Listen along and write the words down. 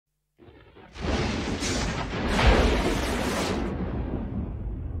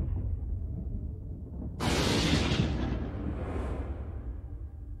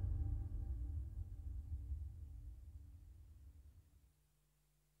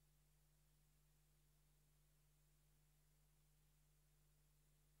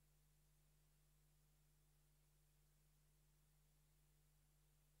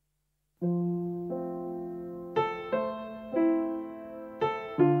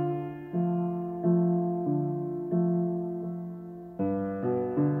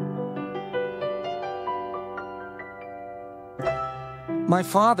My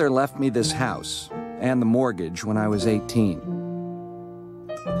father left me this house and the mortgage when I was 18.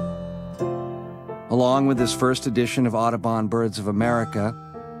 Along with his first edition of Audubon Birds of America,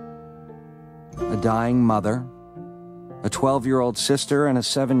 a dying mother, a 12-year-old sister, and a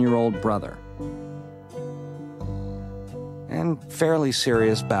 7-year-old brother. And fairly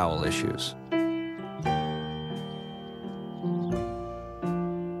serious bowel issues.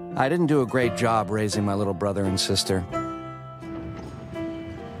 I didn't do a great job raising my little brother and sister.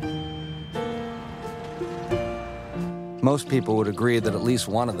 Most people would agree that at least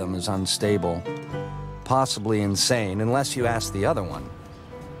one of them is unstable, possibly insane, unless you ask the other one,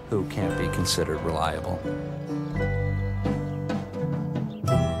 who can't be considered reliable.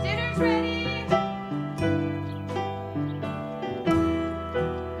 Dinner's ready!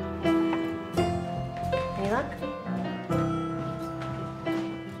 Any luck?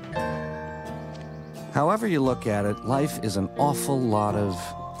 However you look at it, life is an awful lot of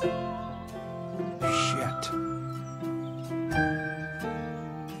shit.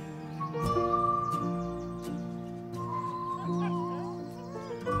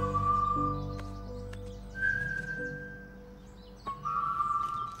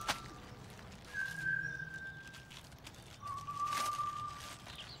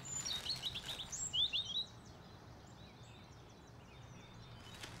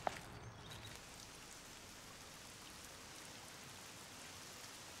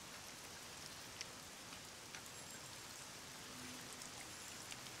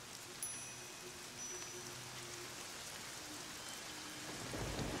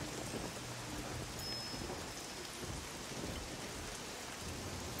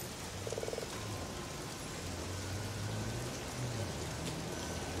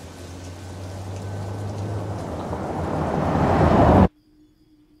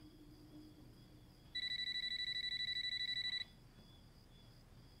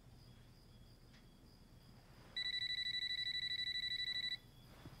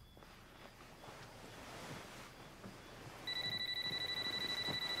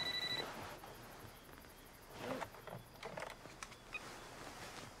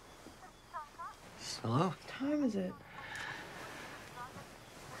 Hello? What time is it?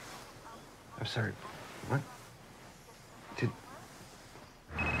 I'm sorry. What? Did...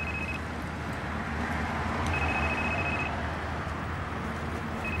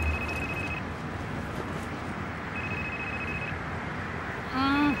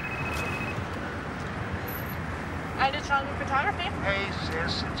 I just found your photography. Hey,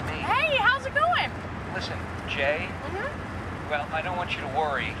 sis, it's me. Hey, how's it going? Listen, Jay, well, I don't want you to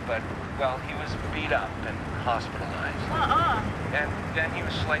worry, but, well, he was beat up and hospitalized. And then he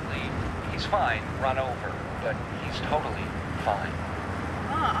was he's fine, run over, but he's totally fine.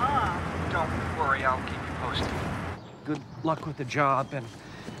 Don't worry, I'll keep you posted. Good luck with the job, and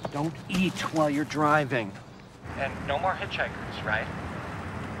don't eat while you're driving. And no more hitchhikers, right?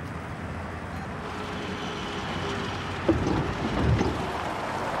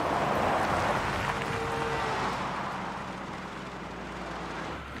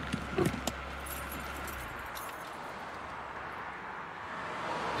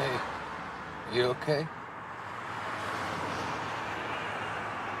 Hey, you okay?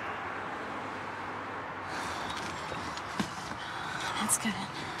 That's good.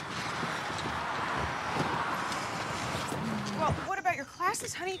 Well, what about your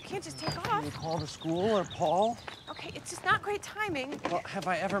classes, honey? You can't just take off. Can you call the school or Paul? Okay, it's just not great timing. Well, have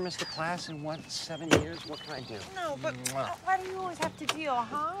I ever missed a class in, what, 7 years? What can I do? No, but why do you always have to deal,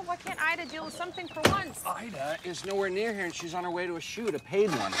 huh? Why can't Ida deal with something for once? Ida is nowhere near here, and she's on her way to a shoot, a paid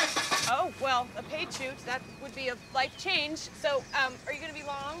one. Oh, well, a paid shoot, that would be a life change. So, are you gonna be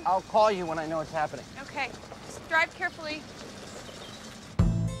long? I'll call you when I know what's happening. Okay, just drive carefully.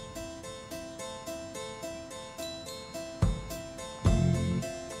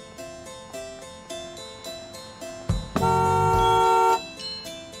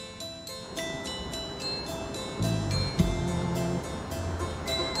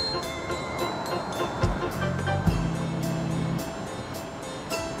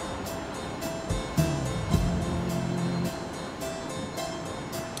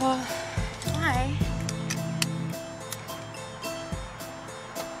 Hi.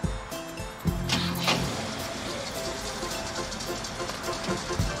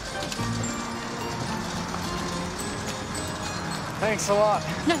 Thanks a lot.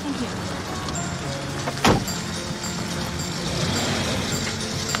 No, thank you.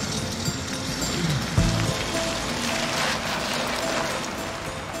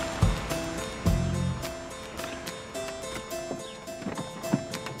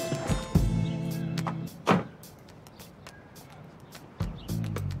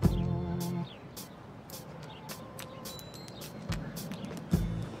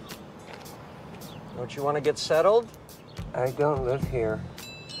 Don't you want to get settled? I don't live here.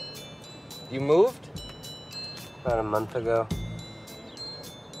 You moved? About a month ago.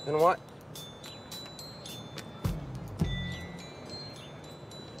 Then what?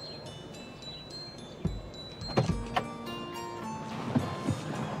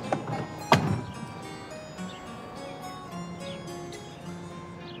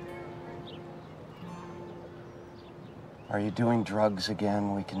 Are you doing drugs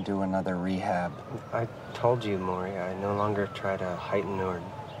again? We can do another rehab. I told you, Maury, I no longer try to heighten or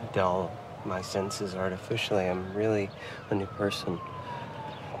dull my senses artificially. I'm really a new person.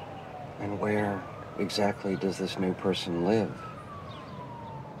 And where exactly does this new person live?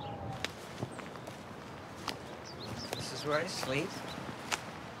 This is where I sleep.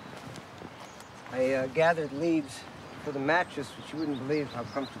 I gathered leaves for the mattress, which you wouldn't believe how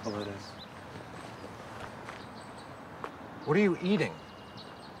comfortable it is. What are you eating?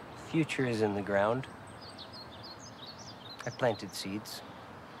 Future is in the ground. I planted seeds.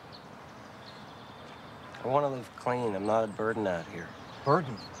 I want to live clean. I'm not a burden out here.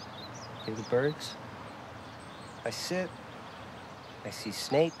 Burden. Hear the birds? I sit. I see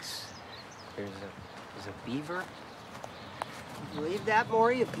snakes. There's a beaver. You believe that,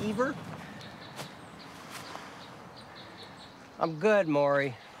 Maury? A beaver? I'm good,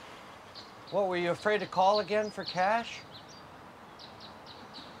 Maury. What, were you afraid to call again for cash?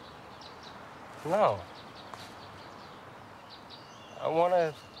 No. I want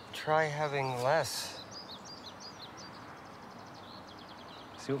to try having less.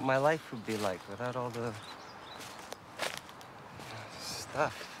 See what my life would be like without all the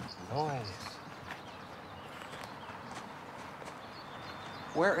stuff, noise.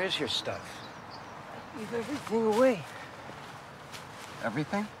 Where is your stuff? Leave everything away.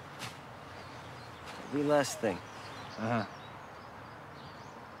 Everything? Every last thing. Uh-huh.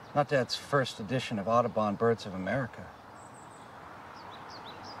 Not Dad's first edition of Audubon Birds of America.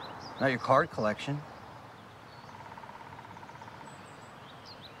 Not your card collection.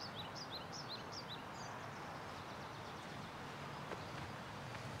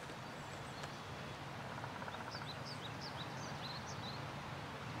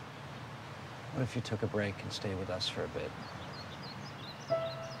 What if you took a break and stayed with us for a bit?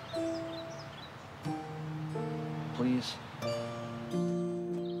 Please?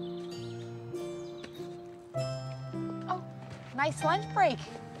 Oh, nice lunch break.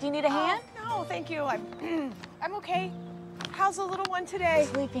 Do you need a hand? No, thank you. I'm okay. How's the little one today?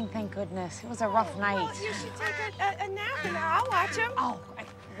 Sleeping, thank goodness. It was a rough night. Well, you should take a nap and I'll watch him. Oh,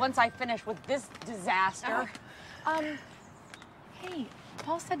 once I finish with this disaster. Hey,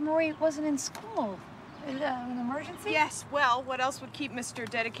 Paul said Maury wasn't in school. An emergency? Yes, well, what else would keep Mr.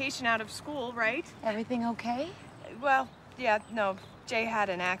 Dedication out of school, right? Everything okay? Well, yeah, no, Jay had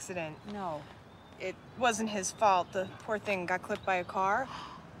an accident. No. It wasn't his fault. The poor thing got clipped by a car.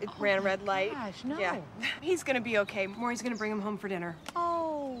 It ran a red light. Gosh, no. Yeah, he's gonna be okay. Maury's gonna bring him home for dinner.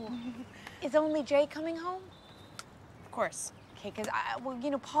 Oh. Is only Jay coming home? Of course. Okay, because, well, you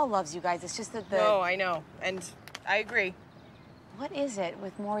know, Paul loves you guys. It's just that the... No, I know, and I agree. What is it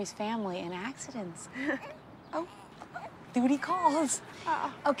with Maury's family and accidents? Oh, duty calls.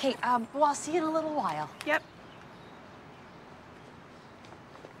 Okay, well, I'll see you in a little while. Yep.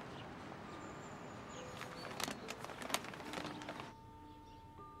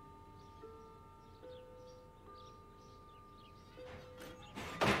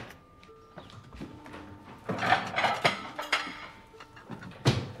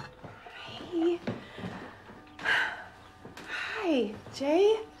 Hi,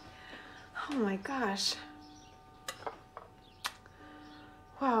 Jay. Oh my gosh.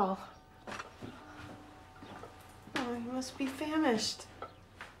 Wow. Oh, you must be famished.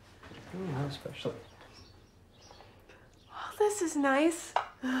 How special. Oh, this is nice.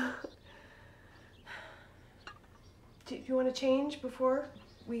 Do you want to change before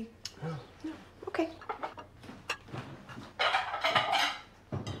we... No. Okay.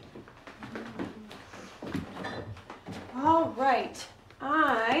 All right.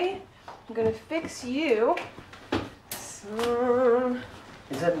 I'm gonna fix you some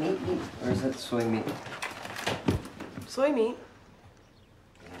Is that meat or is that soy meat? soy meat.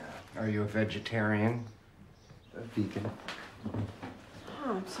 Are you a vegetarian? A vegan.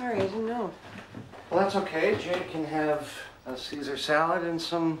 Oh, I'm sorry, I didn't know. Well, that's okay. Jay can have a Caesar salad and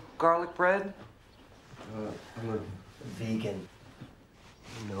some garlic bread. I'm a vegan.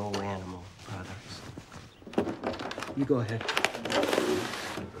 No animal products. You go ahead.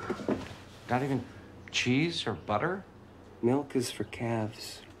 Not even cheese or butter? Milk is for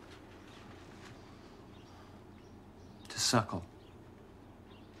calves. To suckle.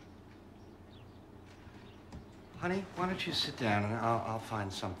 Honey, why don't you sit down and I'll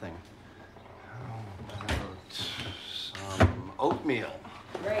find something. How about some oatmeal?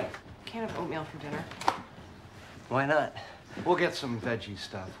 Great. Can of oatmeal for dinner. Why not? We'll get some veggie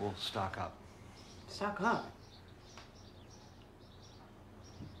stuff. We'll stock up. Stock up.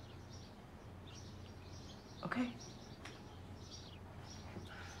 Okay.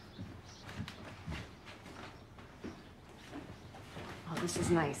 Oh, this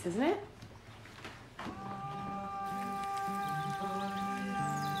is nice, isn't it?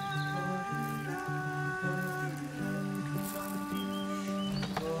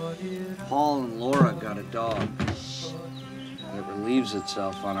 Paul and Laura got a dog. And it relieves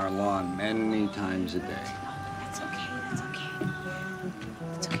itself on our lawn many times a day. That's okay. That's okay.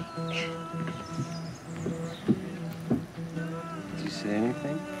 It's okay. Did you say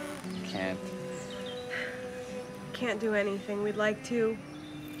anything? Can't. Can't do anything. We'd like to.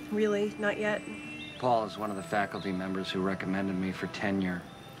 Really, not yet. Paul is one of the faculty members who recommended me for tenure.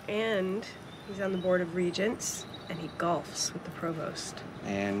 And he's on the board of regents, and he golfs with the provost.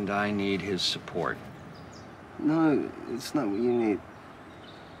 And I need his support. No, it's not what you need.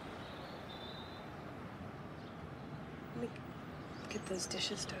 Let me get those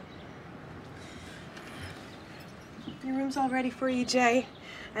dishes done. Your room's all ready for you, Jay.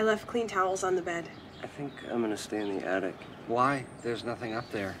 I left clean towels on the bed. I think I'm gonna stay in the attic. Why? There's nothing up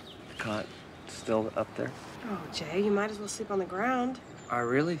there. The cot still up there? Oh, Jay, you might as well sleep on the ground. I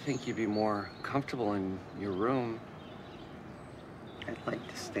really think you'd be more comfortable in your room. I'd like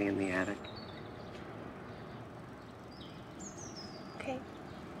to stay in the attic. Okay.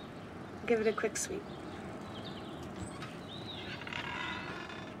 I'll give it a quick sweep.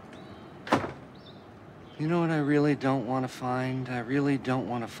 You know what I really don't want to find? I really don't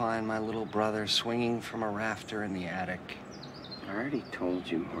want to find my little brother swinging from a rafter in the attic. I already told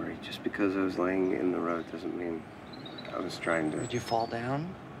you, Maury. Just because I was laying in the road doesn't mean I was trying to... Did you fall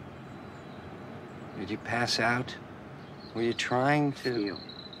down? Did you pass out? Were you trying to... Feel.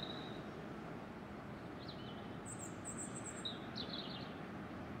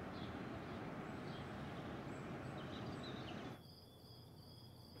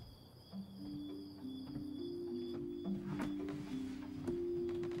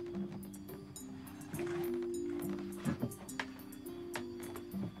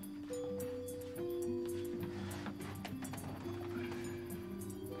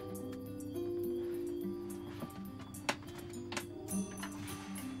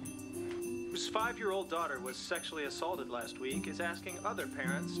 Whose 5-year-old daughter was sexually assaulted last week is asking other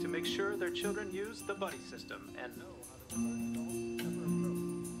parents to make sure their children use the buddy system and know how to avoid adults ever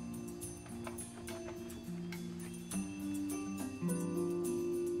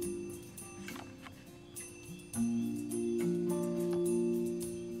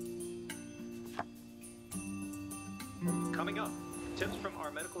approach. Coming up, tips from our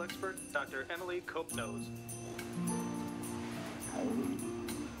medical expert, Dr. Emily Cope-Nose.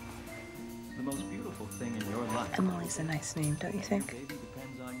 The most beautiful thing in your life. Emily's a nice name, don't you think? Baby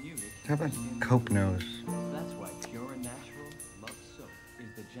depends on you. How about Cope Nose? That's why pure and natural Love Soap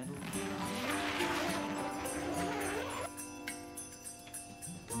is the gentle.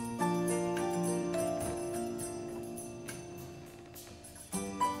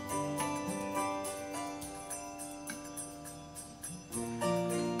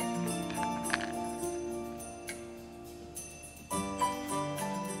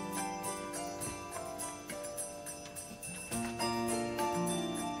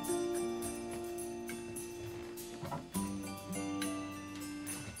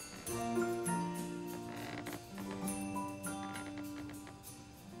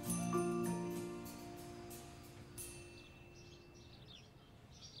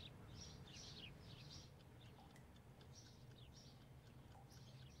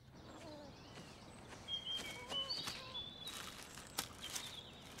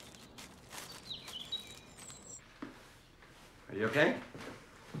 Are you okay?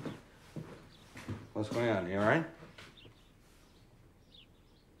 What's going on? You all right?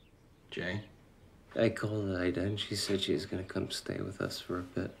 Jay? I called Ida and she said she was gonna come stay with us for a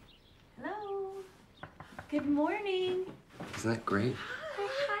bit. Hello. Good morning. Isn't that great? Hi.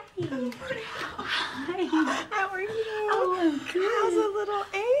 Hi. How are you? Oh, I'm good. How's a little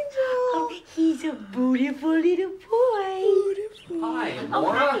angel? Oh, he's a beautiful little boy. Beautiful. Hi, Oh,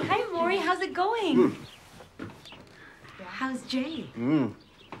 Laura. hi. Hi, Maury. How's it going? How's Jay?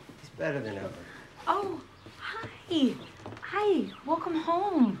 He's better than ever. Oh, hi. Hi. Welcome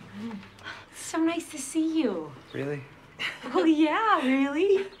home. It's so nice to see you. Really? Oh, yeah,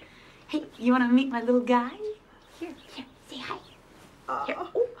 really? Hey, you want to meet my little guy? Here, say hi. Here.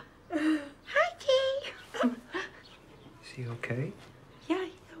 Oh. Hi, Jay. he okay? Yeah,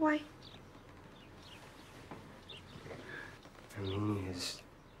 why? I mean, his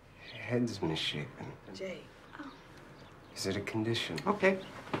head's misshapen. Jay. Is it a condition? Okay.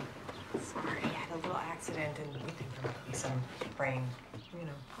 Sorry, I had a little accident and we think there might be some brain, you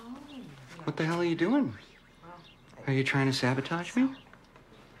know. What the hell are you doing? Are you trying to sabotage me?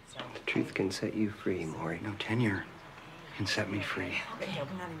 The truth can set you free, Maury. No tenure can set me free. Okay,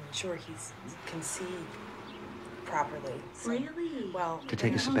 we're not even sure he's conceived properly. So, Really? well, To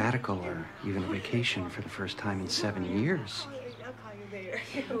take a sabbatical or even a vacation for the first time in 7 years. I'll call you later.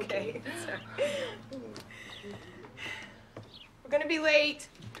 Okay. Sorry. We're gonna be late.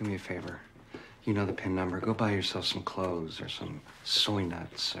 Do me a favor. You know the PIN number. Go buy yourself some clothes or some soy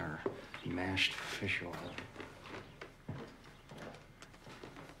nuts or mashed fish oil.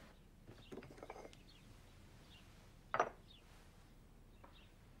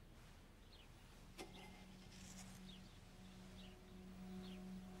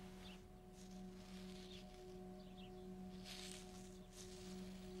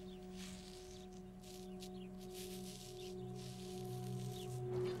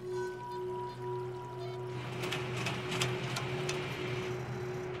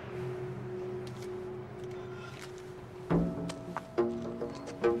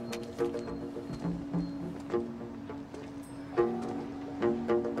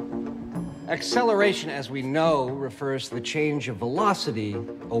 Acceleration, as we know, refers to the change of velocity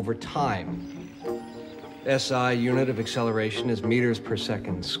over time. SI unit of acceleration is meters per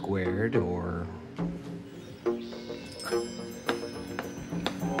second squared, or...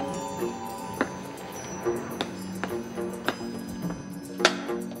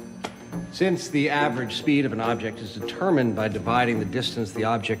 Since the average speed of an object is determined by dividing the distance the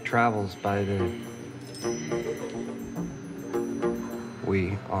object travels by the...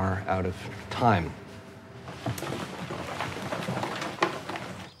 We are out of time.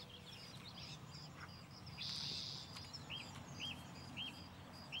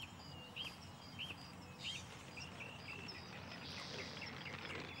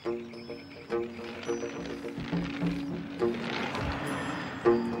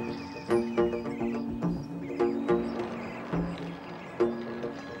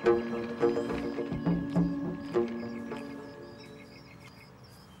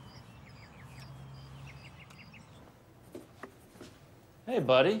 Hey,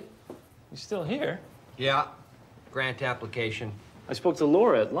 buddy. You still here? Yeah. Grant application. I spoke to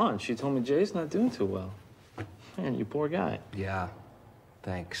Laura at lunch. She told me Jay's not doing too well. Man, you poor guy. Yeah.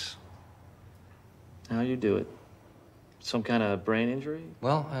 Thanks. How'd you do it? Some kind of brain injury?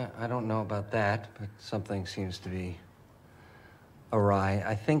 Well, I don't know about that, but something seems to be awry.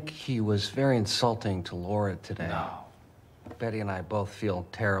 I think he was very insulting to Laura today. No. Betty and I both feel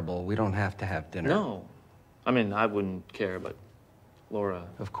terrible. We don't have to have dinner. No. I mean, I wouldn't care, but Laura...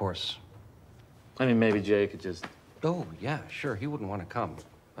 Of course. I mean, maybe Jay could just... Oh, yeah, sure. He wouldn't want to come.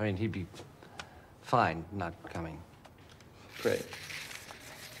 I mean, he'd be fine not coming. Great.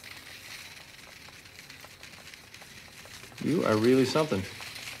 You are really something.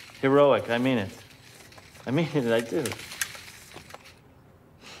 Heroic, I mean it. I mean it, I do.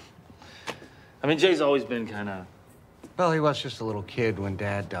 I mean, Jay's always been kind of... Well, he was just a little kid when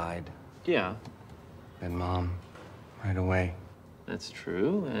Dad died. Yeah. And Mom, right away. That's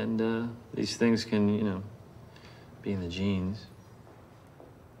true, and these things can, you know, be in the genes.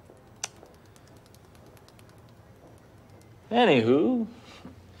 Anywho, you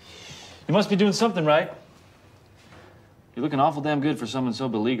must be doing something right. You're looking awful damn good for someone so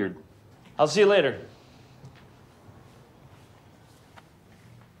beleaguered. I'll see you later.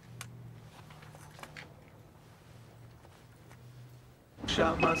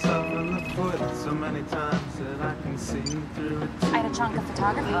 Shot myself in the foot so many times that I can see through it. I had a chunk of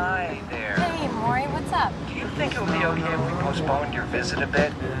photography. Hi there. Hey, Maury, what's up? Do you think it would be okay if we postponed your visit a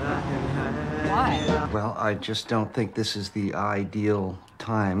bit? Why? Well, I just don't think this is the ideal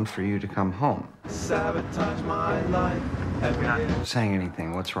time for you to come home. Sabotage my life. You're not saying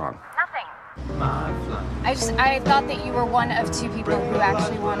anything. What's wrong? Nothing. My flight. I thought that you were one of two people who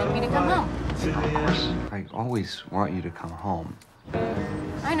actually wanted me to come home. Of course. I always want you to come home.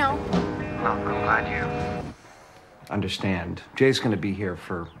 I know. Well, I'm glad you... Understand. Jay's going to be here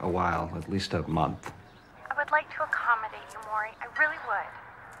for a while, at least a month. I would like to accommodate you, Maury. I really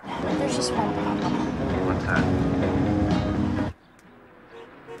would. There's just one problem. What's that?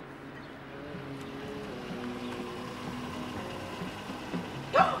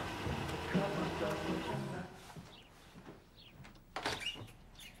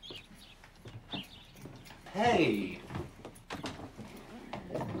 Hey!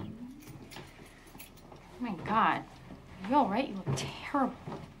 Oh my God. you all right? You look terrible.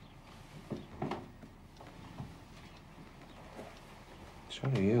 So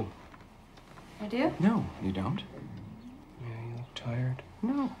do you. I do? No, you don't. Yeah, you look tired.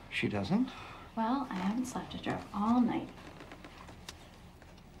 No, she doesn't. Well, I haven't slept a drop all night.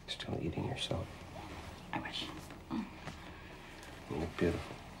 Still eating yourself. I wish. You look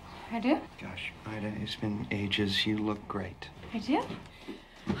beautiful. I do? Gosh, Ida, it's been ages. You look great. I do?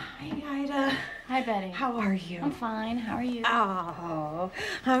 Hi, Ida. Hi, Betty. How are you? I'm fine. How are you? Oh,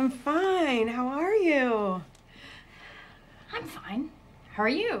 I'm fine. How are you? I'm fine. How are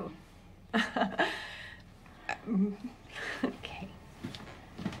you? Okay.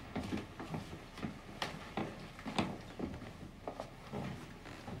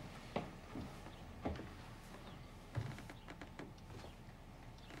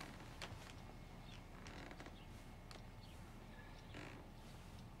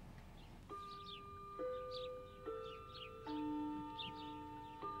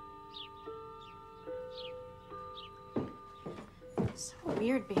 So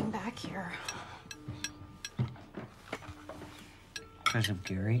weird being back here. Because of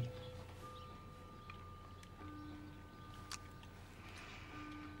Gary?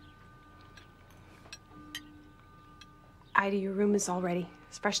 Ida, your room is all ready.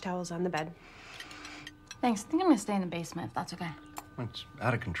 There's fresh towels on the bed. Thanks. I think I'm gonna stay in the basement if that's okay. It's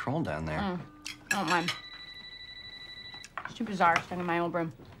out of control down there. I don't mind. It's too bizarre staying in my old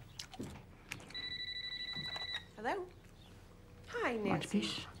room. Hello? Hi, Much Nancy.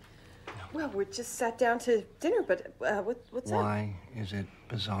 peace. Well, we just sat down to dinner, but what's up? Why is it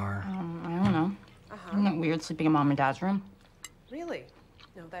bizarre? I don't know. Isn't it weird sleeping in Mom and Dad's room? Really?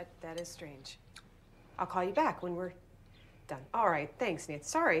 No, that is strange. I'll call you back when we're done. All right, thanks, Nancy.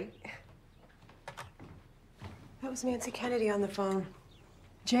 Sorry. That was Nancy Kennedy on the phone.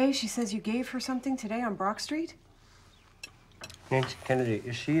 Jay, she says you gave her something today on Brock Street? Nancy Kennedy,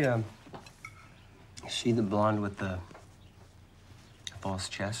 is she the blonde with the false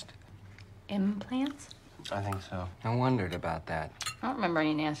chest? Implants? I think so. I wondered about that. I don't remember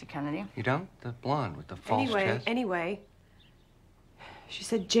any Nancy Kennedy. You don't? The blonde with the false chest? Anyway, she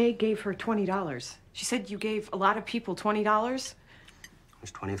said Jay gave her $20. She said you gave a lot of people $20.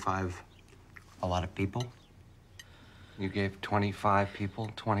 Was 25 a lot of people? You gave 25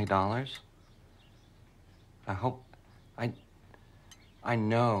 people $20? I hope... I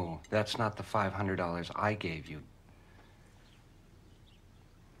know that's not the $500 I gave you.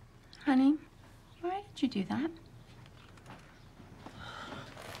 Honey, why did you do that?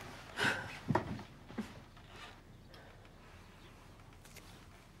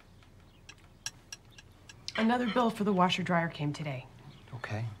 Another bill for the washer dryer came today.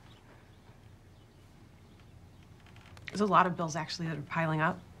 Okay. There's a lot of bills actually that are piling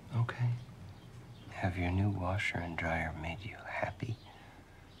up. Okay. Have your new washer and dryer made you happy?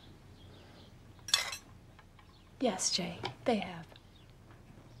 Yes, Jay, they have.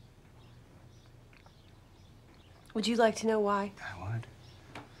 Would you like to know why? I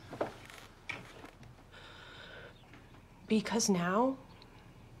would. Because now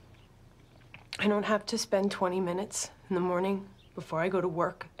I don't have to spend 20 minutes in the morning before I go to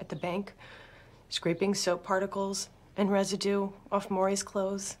work at the bank scraping soap particles and residue off Maury's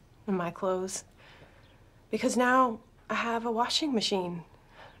clothes and my clothes. Because now I have a washing machine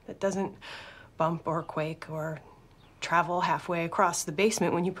that doesn't bump or quake or travel halfway across the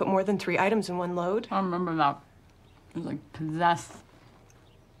basement when you put more than 3 items in one load. I remember that. It was like possessed.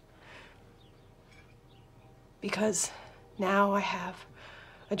 Because now I have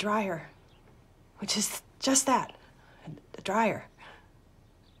a dryer, which is just that, a dryer.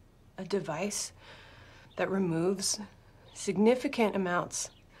 A device that removes significant amounts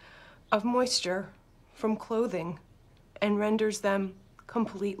of moisture from clothing and renders them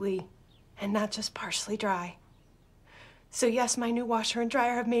completely and not just partially dry. So yes, my new washer and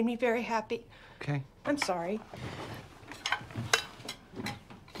dryer have made me very happy. Okay. I'm sorry.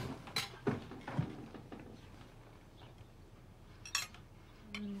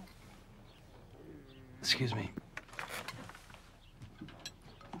 Excuse me.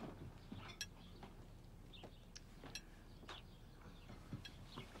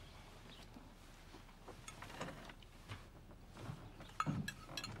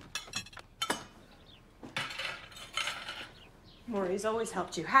 Maury's always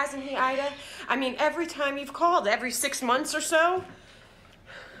helped you, hasn't he, Ida? I mean, every time you've called, every 6 months or so.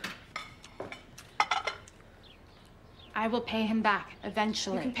 I will pay him back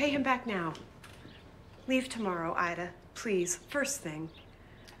eventually. You can pay him back now. Leave tomorrow, Ida. Please, first thing.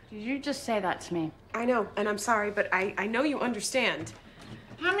 Did you just say that to me? I know, and I'm sorry, but I know you understand.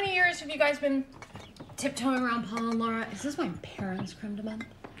 How many years have you guys been tiptoeing around Paul and Laura. Is this my parents' creme de menthe?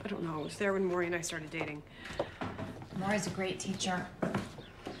 I don't know. I was there when Maury and I started dating. Maury's a great teacher.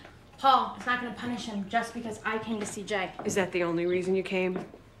 Paul is not going to punish him just because I came to see Jay. Is that the only reason you came?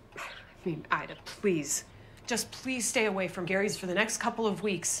 I mean, Ida, please. Just please stay away from Gary's for the next couple of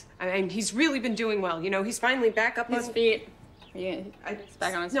weeks. I mean, he's really been doing well. You know, he's finally back up on his feet. Yeah, he's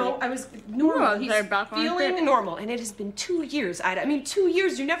back on his feet. No, I was normal. Oh, He's back on his feeling feet. normal, and it has been 2 years, Ida. I mean, 2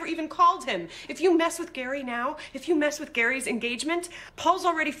 years. You never even called him. If you mess with Gary now, if you mess with Gary's engagement, Paul's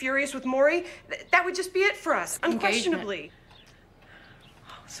already furious with Maury. That would just be it for us, unquestionably.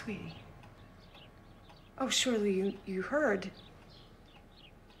 Oh, sweetie. Oh, surely you heard.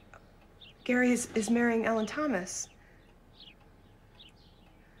 Gary is marrying Ellen Thomas.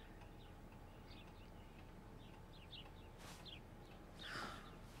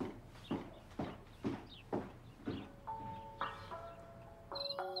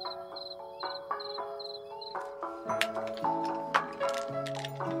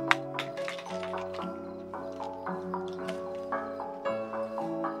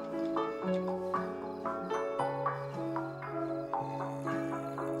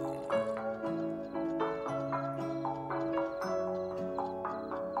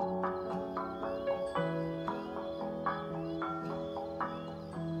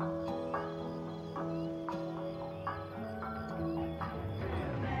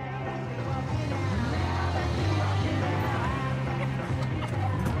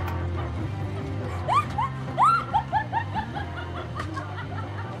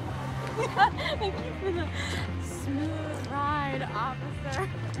 Thank you for the smooth ride, officer.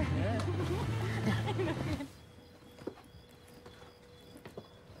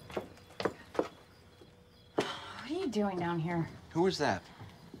 What are you doing down here? Who was that?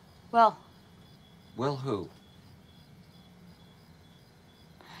 Well, Will who?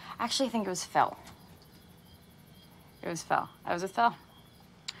 actually, I think it was Phil. It was Phil. I was with Phil.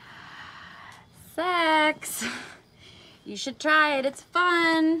 Sex. You should try it. It's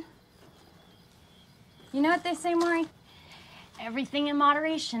fun. You know what they say, Maury? Everything in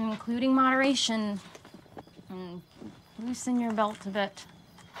moderation, including moderation. And loosen your belt a bit.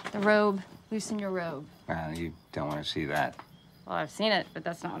 The robe. Loosen your robe. Well, you don't want to see that. Well, I've seen it, but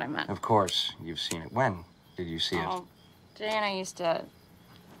that's not what I meant. Of course, you've seen it. When did you see it? Jay and I used to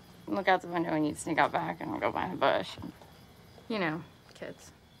look out the window and you'd sneak out back and I'd go behind the bush. You know,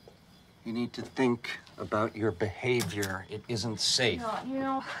 kids. You need to think about your behavior. It isn't safe. Well, you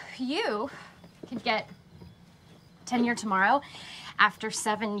know, you could get tenure tomorrow after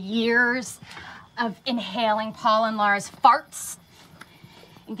 7 years of inhaling Paul and Laura's farts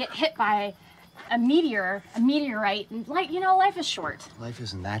and get hit by a meteorite. And, you know, life is short. Life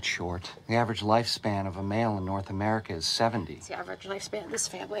isn't that short. The average lifespan of a male in North America is 70. It's the average lifespan of this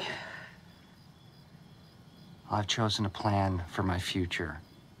family. I've chosen a plan for my future.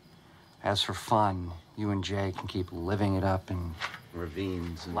 As for fun, you and Jay can keep living it up in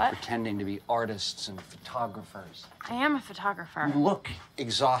ravines and pretending to be artists and photographers. I am a photographer. You look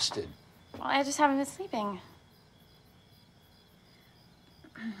exhausted. Well, I just haven't been sleeping.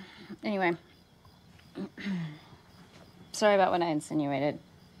 Anyway. Sorry about what I insinuated.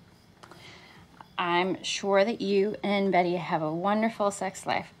 I'm sure that you and Betty have a wonderful sex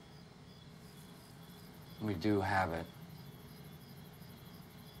life. We do have it.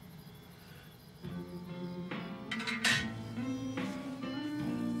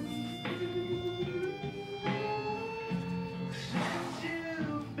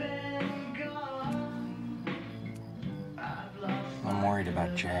 I'm worried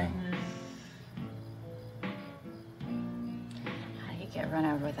about Jay. How do you get run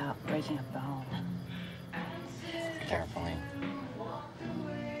over without breaking a bone? Carefully.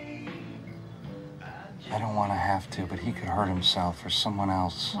 I don't want to have to, but he could hurt himself or someone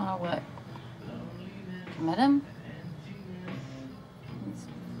else. Well, what? Commit him? He's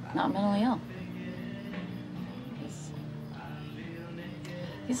not mentally ill.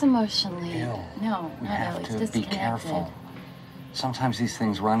 He's emotionally ill. No, We not have ill. He's to be disconnected. careful. Sometimes these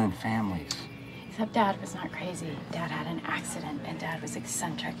things run in families. Except Dad was not crazy. Dad had an accident, and Dad was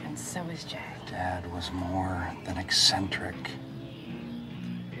eccentric, and so was Jay. Dad was more than eccentric.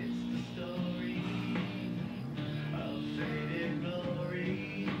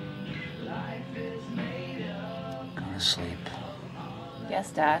 Go to sleep.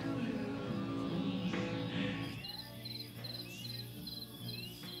 Yes, Dad.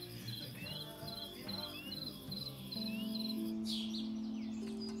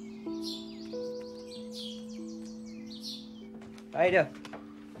 Ida.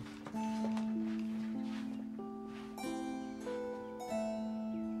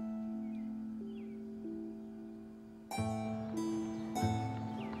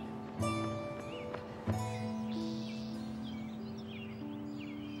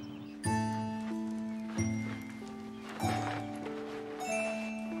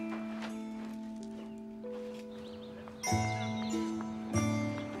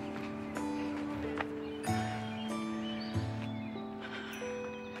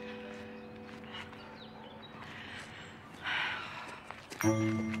 I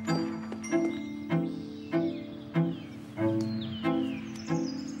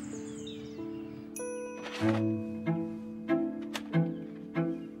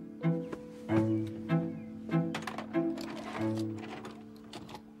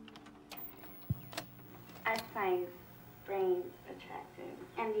find brains attractive,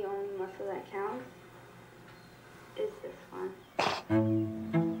 and the only muscle that counts is this one.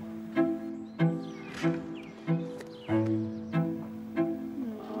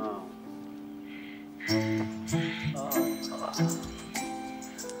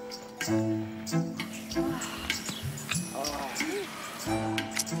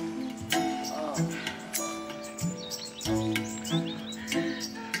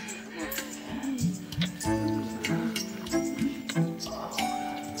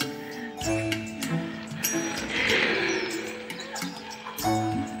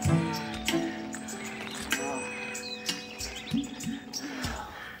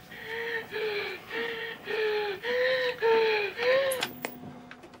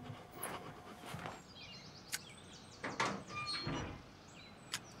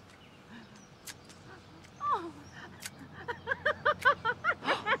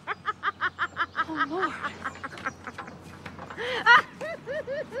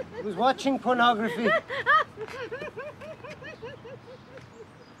 Who's watching pornography?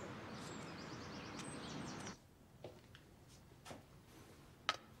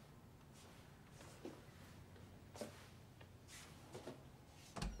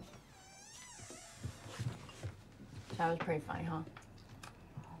 That was pretty funny, huh?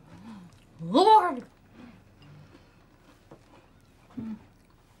 Lord!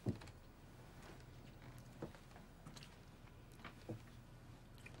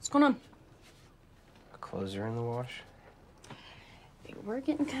 What's going on? Clothes are in the wash. We're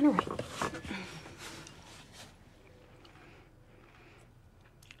getting kind of ready.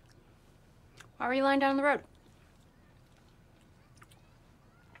 Why were you lying down on the road?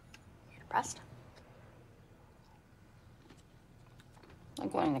 You depressed?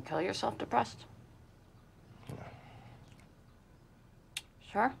 Like wanting to kill yourself depressed? No.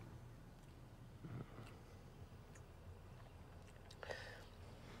 Sure?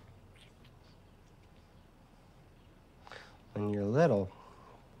 When you're little,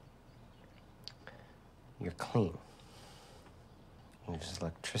 you're clean. There's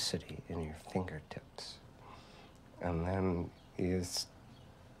electricity in your fingertips. And then you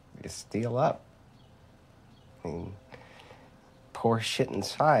steal up. I mean, pour shit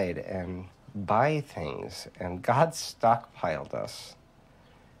inside and buy things. And God stockpiled us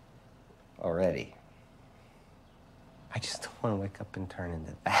already. I just don't want to wake up and turn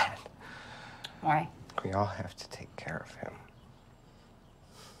into that. Why? We all have to take care of him.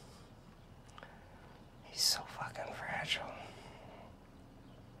 He's so fucking fragile.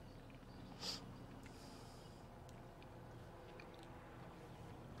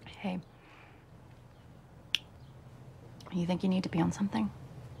 Hey. You think you need to be on something?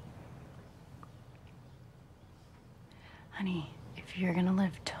 Honey, if you're gonna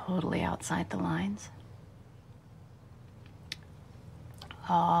live totally outside the lines,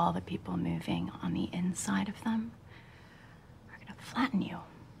 all the people moving on the inside of them are gonna flatten you.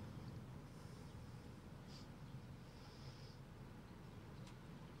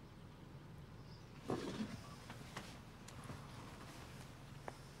 I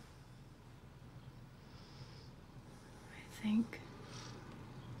think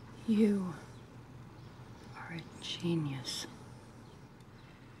you are a genius.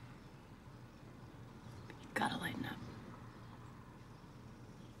 But you gotta lighten up.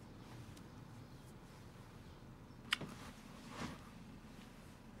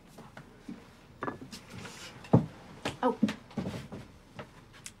 Oh.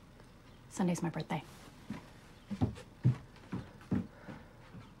 Sunday's my birthday.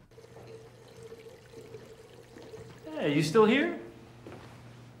 Hey, you still here?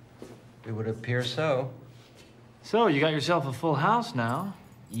 It would appear so. So, you got yourself a full house now?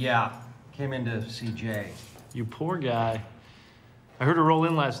 Yeah. Came in to see Jay. You poor guy. I heard her roll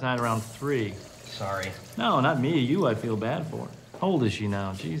in last night around 3. Sorry. No, not me. You I feel bad for. How old is she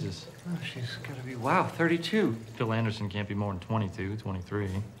now? Jesus. Oh, she's gotta be, wow, 32. Phil Anderson can't be more than 22, 23.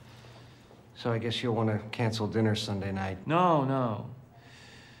 So I guess you'll want to cancel dinner Sunday night. No, no.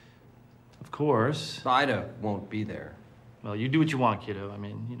 Of course. Ida won't be there. Well, you do what you want, kiddo. I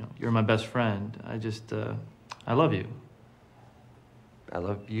mean, you know, you're my best friend. I just, I love you. I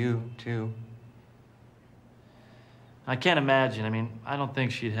love you, too. I can't imagine. I mean, I don't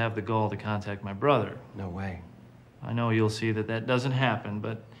think she'd have the gall to contact my brother. No way. I know you'll see that that doesn't happen,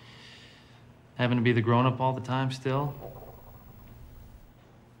 but having to be the grown-up all the time still,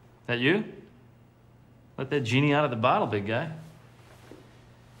 That you? Let that genie out of the bottle, big guy.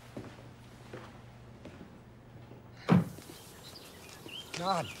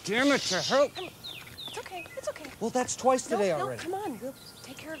 God damn it, to hell. It's okay. It's okay. Well, that's twice today no, already. No, come on. We'll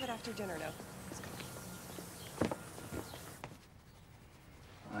take care of it after dinner now.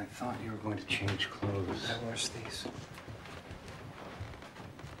 I thought you were going to change clothes. I wash these.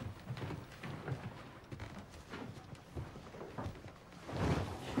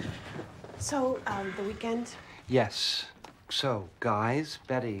 So, the weekend? Yes. So, guys,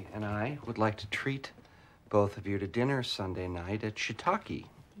 Betty and I would like to treat both of you to dinner Sunday night at Shiitake.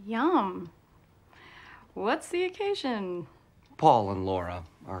 Yum. What's the occasion? Paul and Laura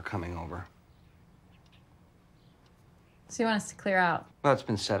are coming over. So you want us to clear out? Well, it's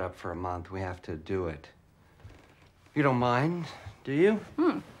been set up for a month. We have to do it. You don't mind, do you?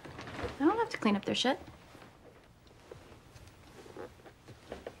 I don't have to clean up their shit.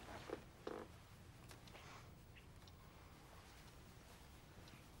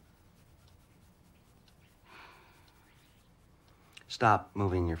 Stop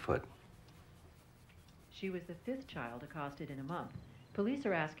moving your foot. She was the 5th child accosted in a month. Police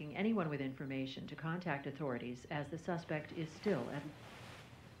are asking anyone with information to contact authorities as the suspect is still at...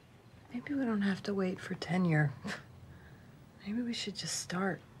 Maybe we don't have to wait for tenure. Maybe we should just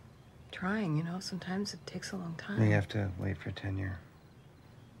start trying, you know? Sometimes it takes a long time. We have to wait for tenure.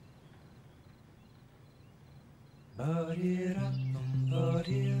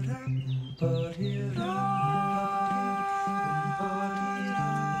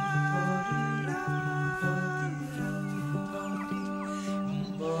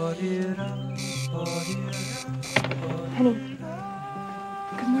 Honey.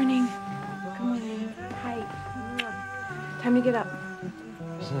 Good morning. Good morning. Hi. Time to get up.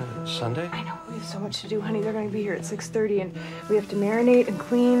 Isn't it Sunday? I know. We have so much to do, honey. They're going to be here at 6:30, and we have to marinate and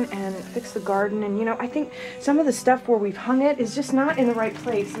clean and fix the garden. And, you know, I think some of the stuff where we've hung it is just not in the right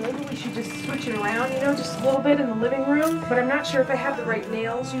place. Maybe we should just switch it around, you know, just a little bit in the living room. But I'm not sure if I have the right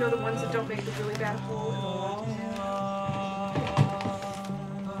nails, you know, the ones that don't make the really bad hole in the wall.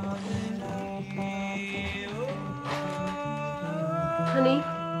 Honey,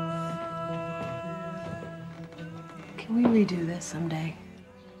 can we redo this someday?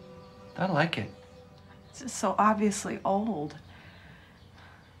 I like it. It's just so obviously old.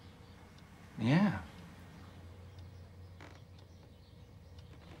 Yeah.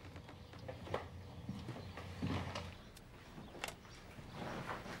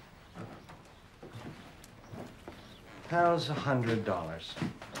 How's $100?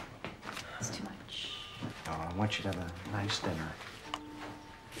 It's too much. Oh, I want you to have a nice dinner.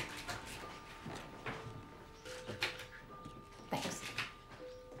 Thanks.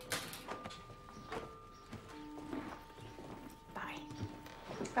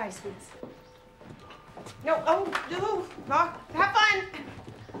 Bye, sweets. No, no, have fun.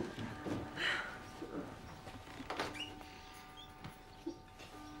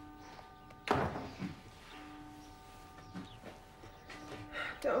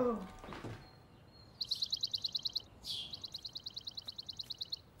 Oh.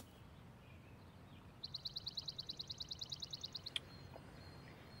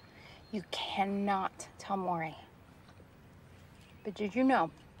 You cannot tell Maury. But did you know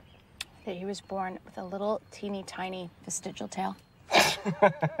that he was born with a little teeny tiny vestigial tail?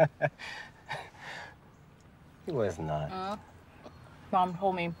 He was not. Mom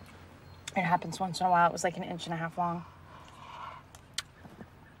told me it happens once in a while. It was like 1.5 inches long.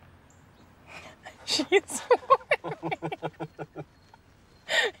 She swore to me.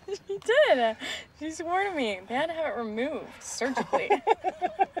 She did. She swore to me. They had to have it removed surgically.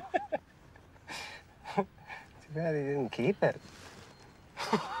 Too bad he didn't keep it.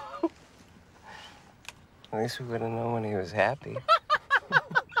 At least we would have known when he was happy.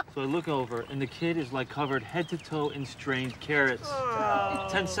 So I look over, and the kid is like covered head to toe in strained carrots. Oh.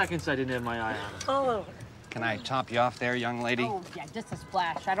 10 seconds I didn't have my eye on him. All over. Can I top you off there, young lady? Oh, yeah, just a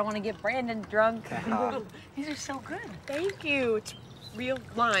splash. I don't want to get Brandon drunk. These are so good. Thank you. It's real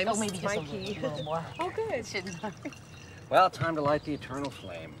limes. Oh, maybe It's just my a key. little more. Oh, good. Well, time to light the eternal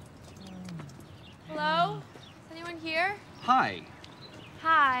flame. Hello? Is anyone here? Hi.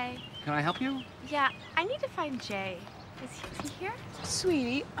 Hi. Can I help you? Yeah, I need to find Jay. Is he here?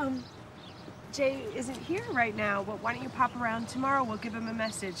 Sweetie, Jay isn't here right now, but why don't you pop around tomorrow? We'll give him a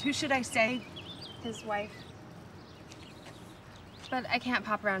message. Who should I say? His wife. But I can't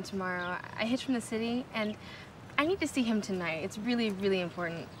pop around tomorrow. I hitched from the city, and I need to see him tonight. It's really, really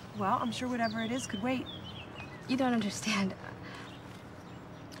important. Well, I'm sure whatever it is could wait. You don't understand.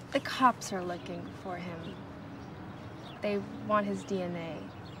 The cops are looking for him. They want his DNA.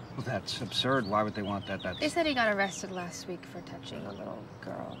 Well, that's absurd. Why would they want that? They said he got arrested last week for touching a little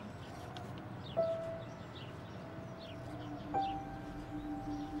girl.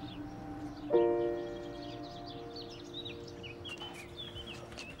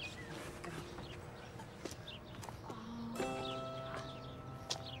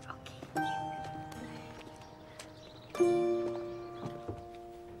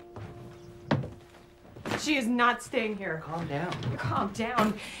 She is not staying here. Calm down. Calm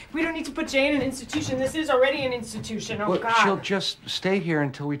down. We don't need to put Jay in an institution. This is already an institution. Oh, Well, God. she'll just stay here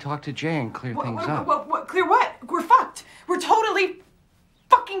until we talk to Jay and clear things up. What? Clear what? We're fucked. We're totally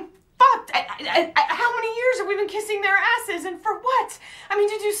fucking fucked. How many years have we been kissing their asses, and for what? I mean,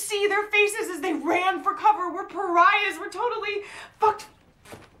 did you see their faces as they ran for cover? We're pariahs. We're totally fucked.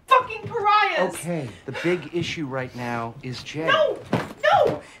 Fucking pariahs. Okay, the big issue right now is Jay. No!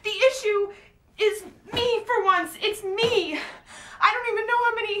 The issue is me for once. It's me. I don't even know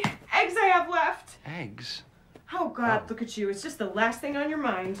how many eggs I have left. Eggs? Oh, God, look at you. It's just the last thing on your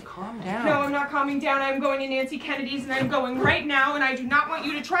mind. Calm down. No, I'm not calming down. I'm going to Nancy Kennedy's, and I'm going right now, and I do not want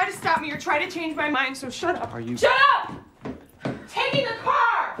you to try to stop me or try to change my mind, so shut up. Are you... Shut up! Taking the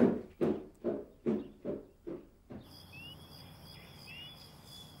car!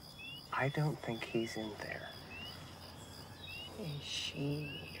 I don't think he's in there. Is she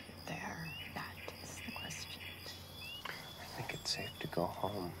there? That is the question. I think it's safe to go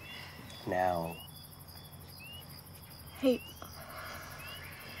home now. Hey,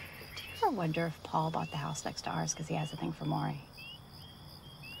 do you ever wonder if Paul bought the house next to ours because he has a thing for Maury?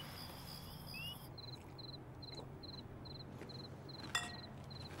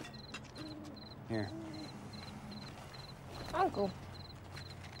 Here. Uncle.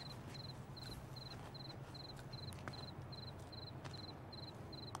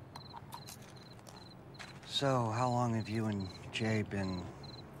 So, how long have you and Jay been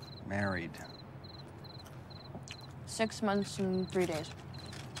married? 6 months and 3 days.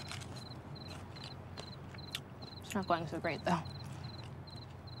 It's not going so great, though.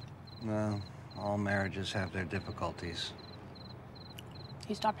 Well, all marriages have their difficulties.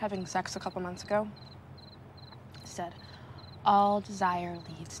 He stopped having sex a couple months ago. He said, all desire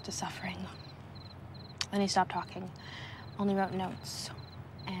leads to suffering. Then he stopped talking, only wrote notes.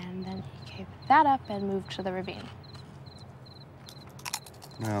 And then he gave that up and moved to the ravine.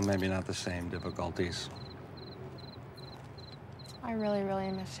 Well, maybe not the same difficulties. I really,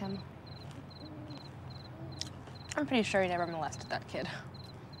 really miss him. I'm pretty sure he never molested that kid.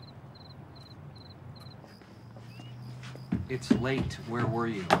 It's late. Where were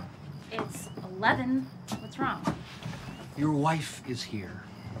you? It's 11. What's wrong? Your wife is here.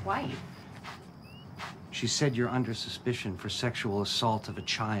 Wife? She said you're under suspicion for sexual assault of a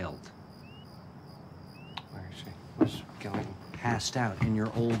child. Where is she? Where's going? Passed out in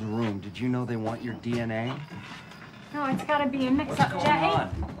your old room. Did you know they want your DNA? No, it's gotta be a mix-up, What's Jay. going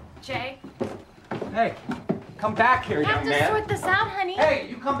on? Jay. Hey, come back here, We have young to man. sort this out, honey. Hey,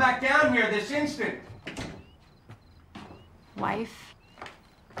 you come back down here this instant. Wife.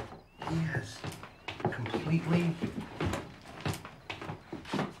 He has completely...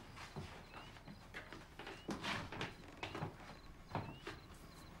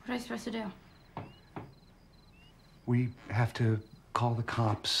 What am I supposed to do? We have to call the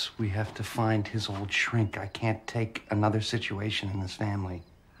cops. We have to find his old shrink. I can't take another situation in this family.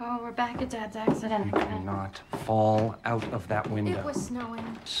 Oh, we're back at Dad's accident. You cannot fall out of that window. It was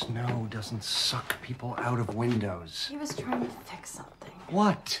snowing. Snow doesn't suck people out of windows. He was trying to fix something.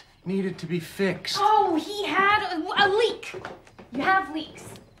 What needed to be fixed? Oh, he had a leak. You have leaks.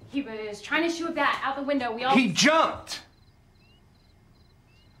 He was trying to shoot that out the window. We all... He jumped!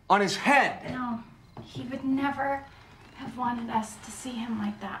 On his head! No, he would never have wanted us to see him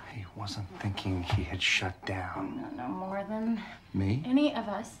like that. He wasn't thinking he had shut down. No more than Me? any of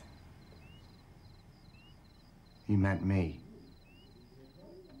us. He meant me.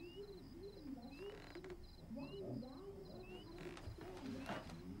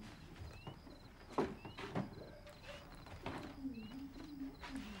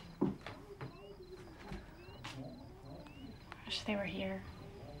 Wish they were here.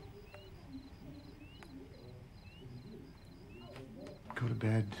 Go to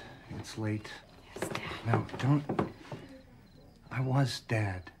bed. It's late. Yes, Dad. No, don't. I was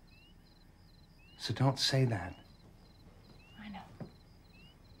Dad. So don't say that. I know.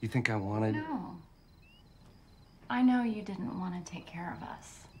 You think I wanted... No. I know you didn't want to take care of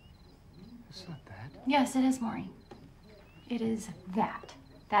us. It's not that. Yes, it is, Maury. It is that.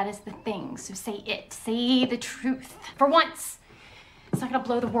 That is the thing. So say it. Say the truth. For once. It's not gonna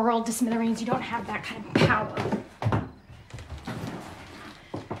blow the world to smithereens. You don't have that kind of power.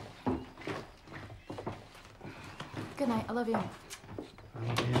 Good night. I love you.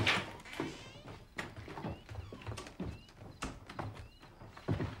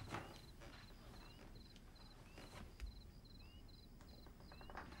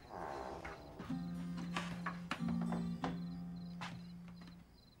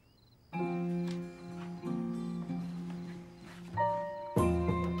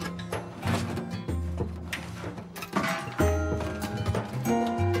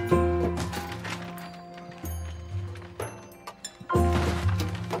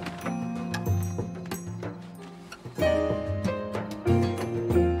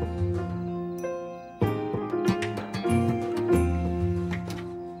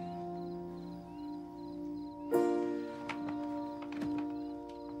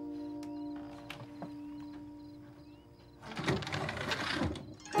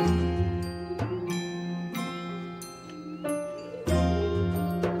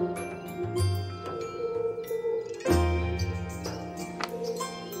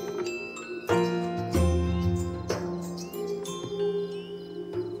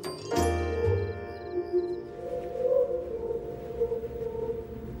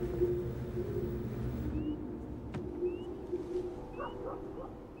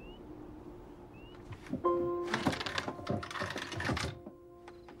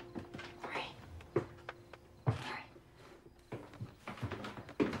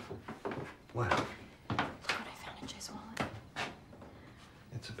 What? Look what I found in Jay's wallet.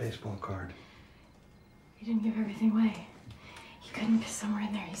 It's a baseball card. He didn't give everything away. He couldn't be somewhere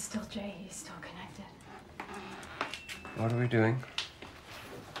in there. He's still Jay. He's still connected. What are we doing?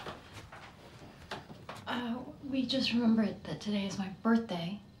 We just remembered that today is my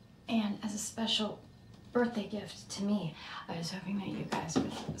birthday, and as a special birthday gift to me, I was hoping that you guys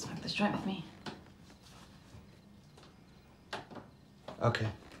would smoke this joint with me. Okay.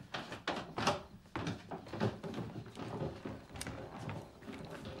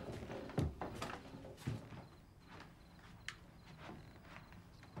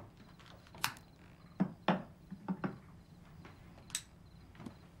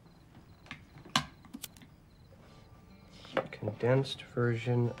 Condensed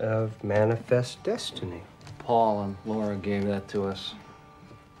version of Manifest Destiny. Paul and Laura gave that to us.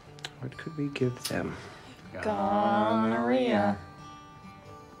 What could we give them? Gonorrhea.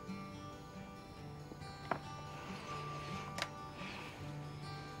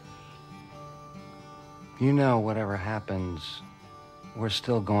 You know, whatever happens, we're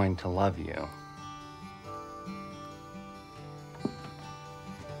still going to love you.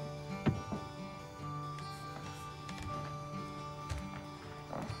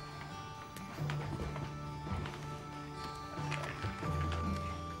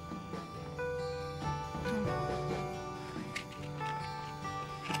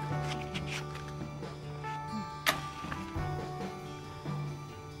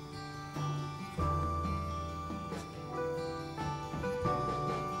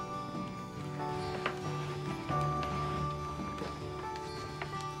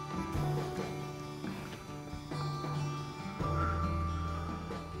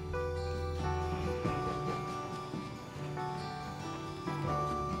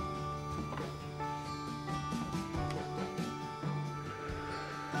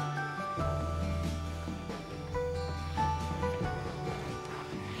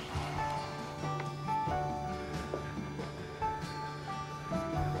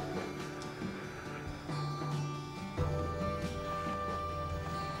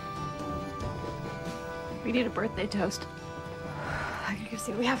 We need a birthday toast. I gotta go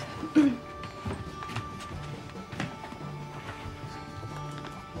see what we have. You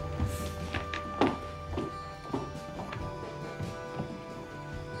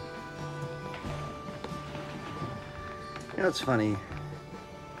know, it's funny.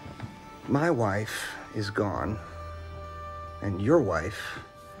 My wife is gone, and your wife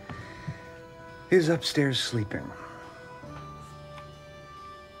is upstairs sleeping.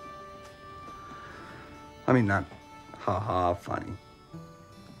 I mean, not ha-ha funny.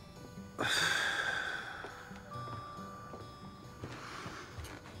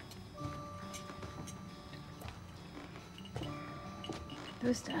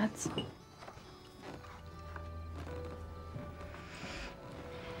 Those dads.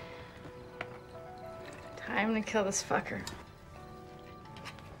 Time to kill this fucker.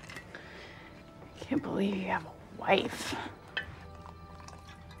 I can't believe you have a wife.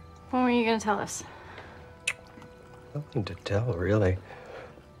 When were you gonna tell us? Nothing to tell, really.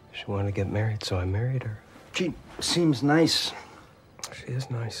 She wanted to get married, so I married her. She seems nice. She is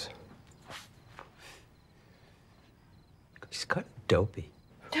nice. She's kind of dopey.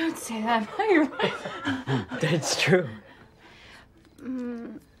 Don't say that. You're right. That's true.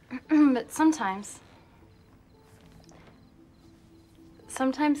 But sometimes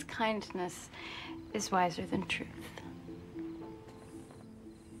kindness is wiser than truth.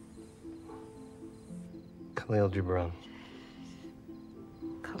 Khalil Gibran.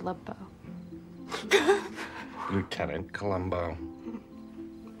 Columbo. Lieutenant Columbo.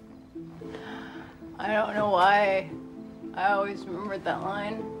 I don't know why I always remembered that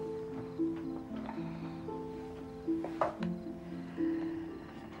line.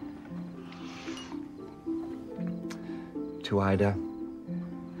 To Ida.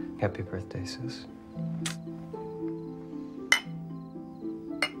 Happy birthday, sis.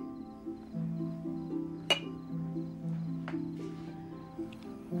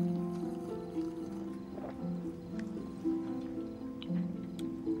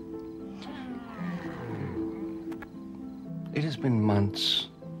 It has been months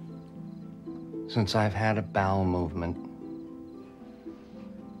since I've had a bowel movement.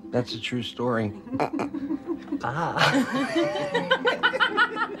 That's a true story.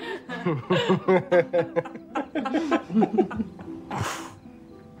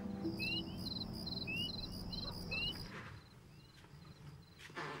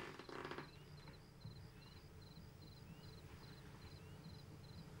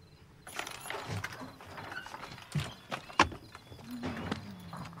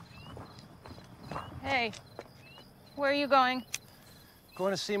 Hey, where are you going?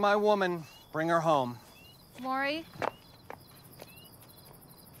 Going to see my woman, bring her home. Maury?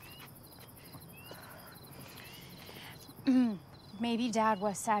 Maybe Dad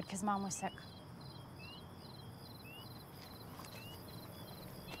was sad because Mom was sick.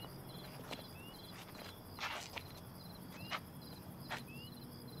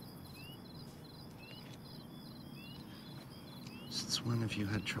 Since when have you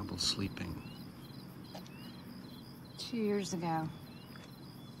had trouble sleeping? 2 years ago.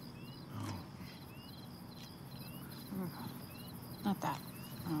 Oh. Not that.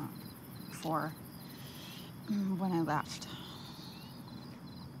 4. When I left.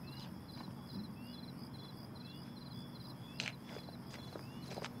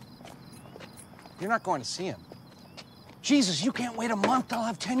 You're not going to see him. Jesus, you can't wait a month. I'll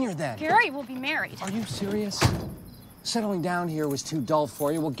have tenure then. Gary will be married. Are you serious? Settling down here was too dull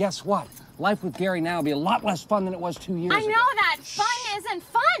for you. Well, guess what? Life with Gary now will be a lot less fun than it was 2 years ago. I know that. Fun isn't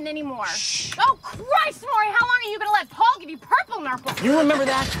fun anymore. Shh. Oh, Christ, Maury, how long are you gonna let Paul give you purple nurple? You remember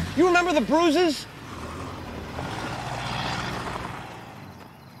that? You remember the bruises?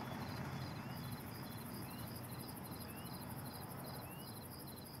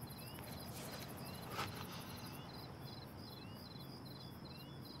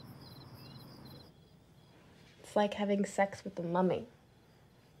 It's like having sex with a mummy.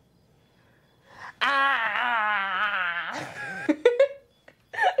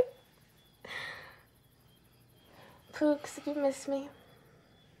 Pooks, you miss me?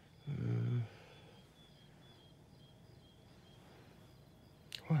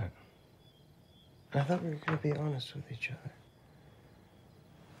 What? I thought we were going to be honest with each other.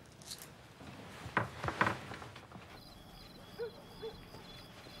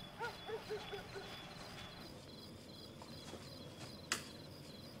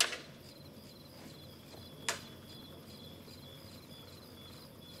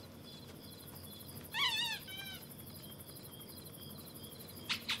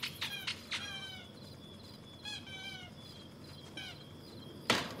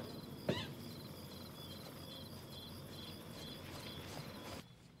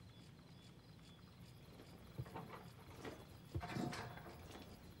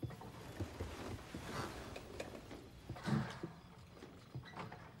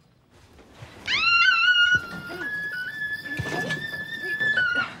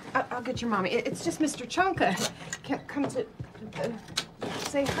 I'll get your mommy. It's just Mr. Chonka. Can't come to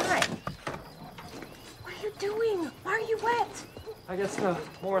say hi. What are you doing? Why are you wet? I guess the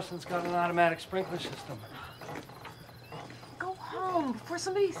Morrison's got an automatic sprinkler system. Go home before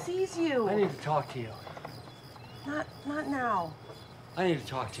somebody sees you. I need to talk to you. Not now. I need to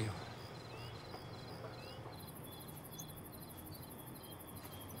talk to you.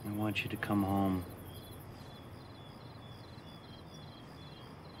 I want you to come home.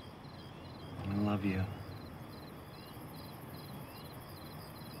 I love you.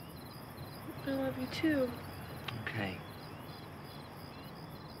 I love you too. Okay.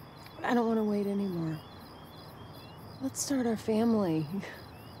 I don't want to wait anymore. Let's start our family.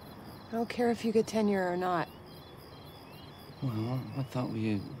 I don't care if you get tenure or not. Well, I thought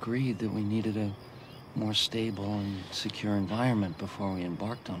we agreed that we needed a more stable and secure environment before we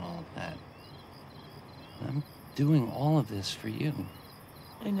embarked on all of that. I'm doing all of this for you.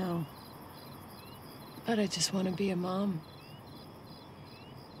 I know. But I just want to be a mom.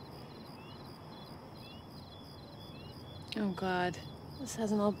 Oh, God. This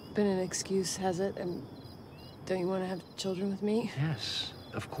hasn't all been an excuse, has it? And don't you want to have children with me? Yes,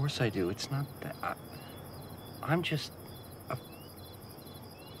 of course I do. It's not that. I'm just...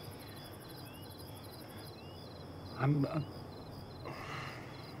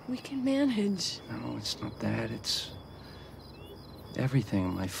 We can manage. No, it's not that. It's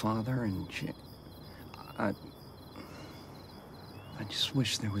everything. My father and I just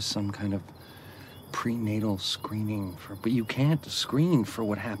wish there was some kind of prenatal screening for... But you can't screen for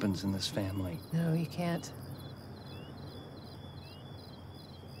what happens in this family. No, you can't.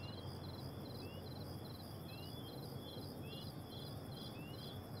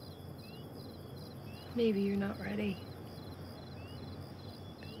 Maybe you're not ready.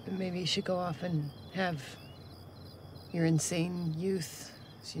 Maybe you should go off and have your insane youth,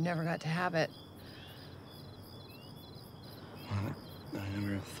 so you never got to have it. Well, I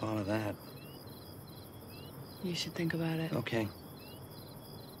never thought of that. You should think about it. Okay.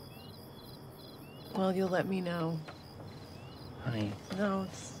 Well, you'll let me know. Honey. No,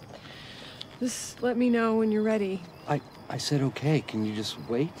 just let me know when you're ready. I said okay. Can you just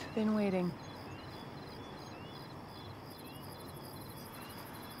wait? Been waiting.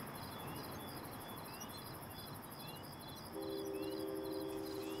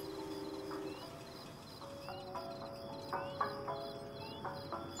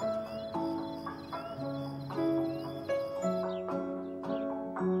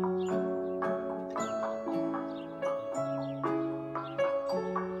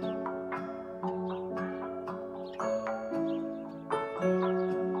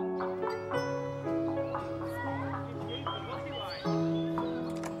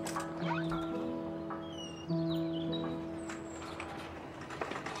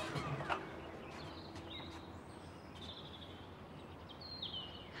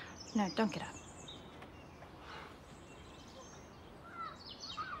 No, don't get up.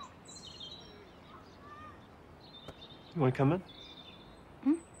 You want to come in?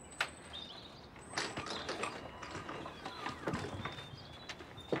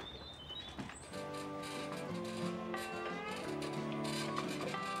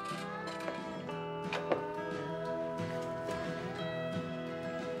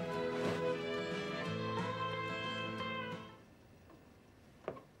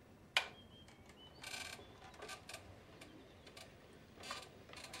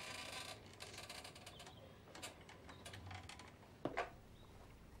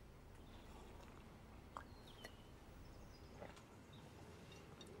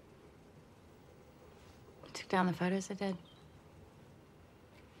 Took down the photos I did.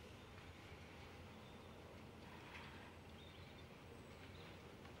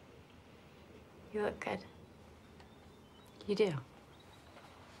 You look good. You do. You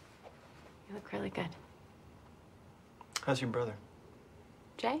look really good. How's your brother?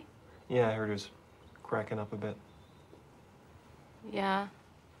 Jay? Yeah, I heard he was cracking up a bit. Yeah.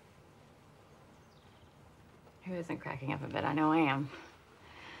 Who isn't cracking up a bit? I know I am.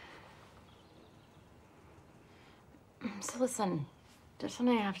 So listen, there's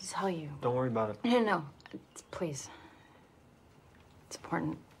something I have to tell you. Don't worry about it. No, please. It's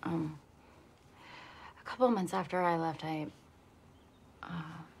important. A couple of months after I left, I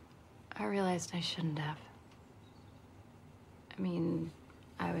realized I shouldn't have. I mean,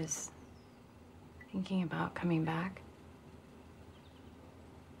 I was thinking about coming back.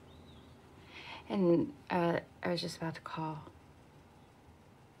 And I was just about to call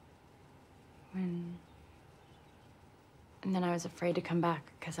when... And then I was afraid to come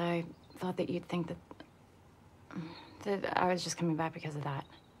back because I thought that you'd think that I was just coming back because of that.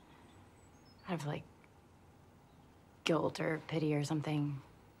 Out of, like, guilt or pity or something.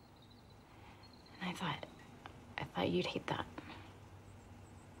 And I thought you'd hate that.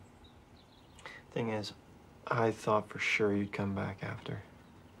 Thing is, I thought for sure you'd come back after.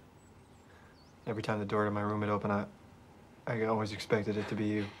 Every time the door to my room would open, I always expected it to be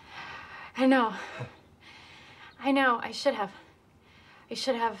you. I know. I know. I should have.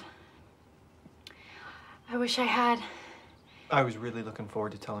 I wish I had. I was really looking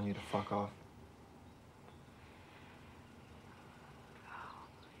forward to telling you to fuck off.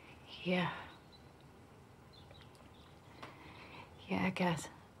 Yeah. Yeah, I guess.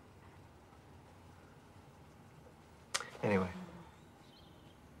 Anyway.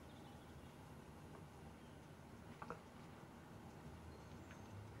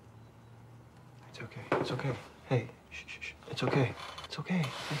 I It's okay. It's okay. Hey, shh, shh, shh. It's okay. It's okay.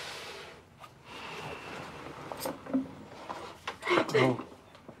 Oh.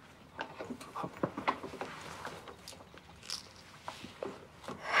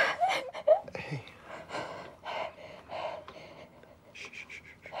 Hey. Shh, shh, shh,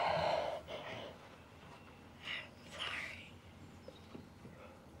 shh.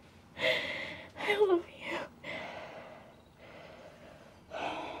 I love you.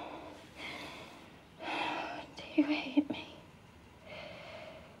 Do you hate me?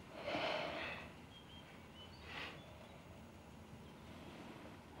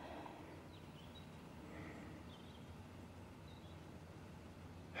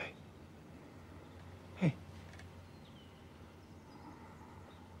 Hey.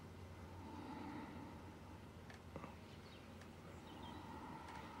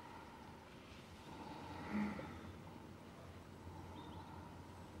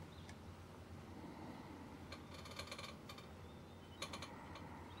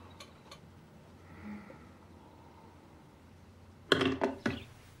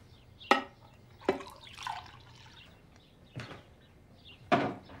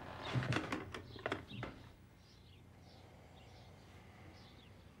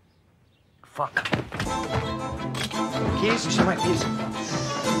 Fuck. Keys? You see my keys?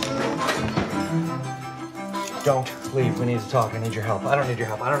 Don't leave. We need to talk. I need your help. I don't need your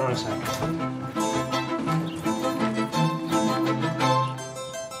help. I don't know what's happening.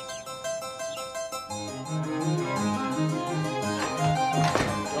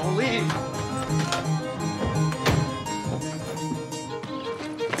 Don't leave.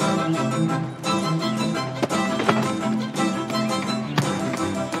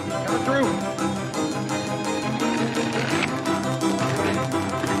 Coming through.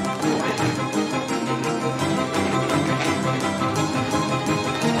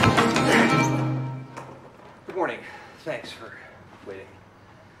 Good morning. Thanks for waiting.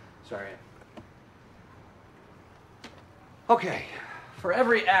 Sorry. Okay. For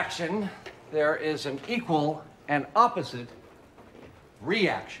every action, there is an equal and opposite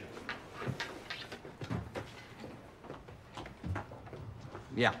reaction.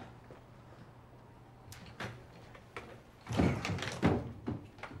 Yeah.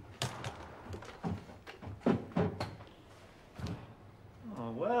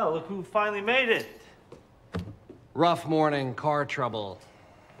 Oh, well, look who finally made it. Rough morning, car trouble.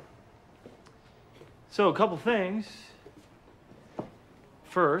 So, a couple things.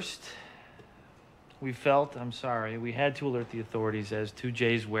 First, we felt, I'm sorry, we had to alert the authorities as to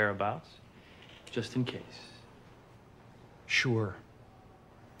Jay's whereabouts, just in case. Sure.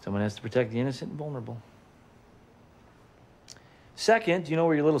 Someone has to protect the innocent and vulnerable. Second, do you know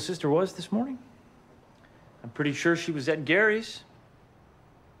where your little sister was this morning? I'm pretty sure she was at Gary's.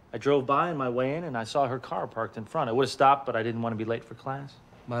 I drove by on my way in and I saw her car parked in front. I would have stopped, but I didn't want to be late for class.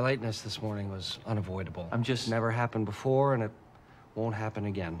 My lateness this morning was unavoidable. I'm just... Never happened before, and it won't happen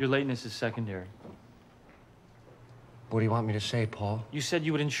again. Your lateness is secondary. What do you want me to say, Paul? You said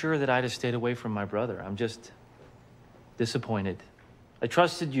you would ensure that Ida stayed away from my brother. I'm just disappointed. I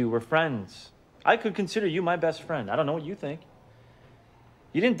trusted you. We're friends. I could consider you my best friend. I don't know what you think.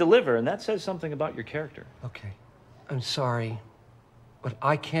 You didn't deliver, and that says something about your character. Okay. I'm sorry, but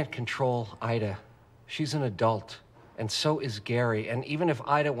I can't control Ida. She's an adult, and so is Gary. And even if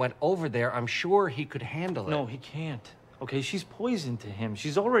Ida went over there, I'm sure he could handle it. No, he can't. Okay, she's poison to him.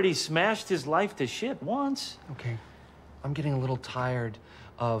 She's already smashed his life to shit once. Okay. I'm getting a little tired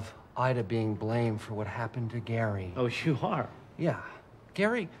of Ida being blamed for what happened to Gary. Oh, you are? Yeah.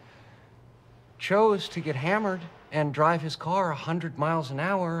 Gary chose to get hammered and drive his car 100 miles an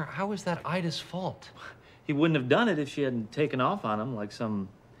hour. How is that Ida's fault? He wouldn't have done it if she hadn't taken off on him like some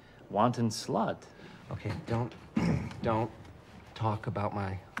wanton slut. Okay, don't talk about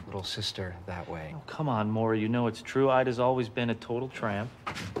my little sister that way. Oh, come on, Maury. You know it's true. Ida's always been a total tramp.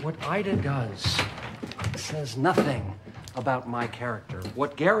 What Ida does says nothing about my character.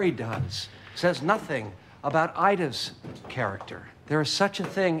 What Gary does says nothing about Ida's character. There is such a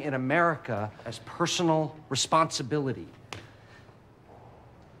thing in America as personal responsibility.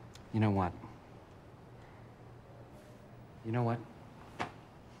 You know what? You know what?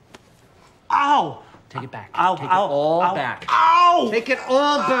 Ow! Take it back. Ow, Take ow, it all ow, back. Ow! Take it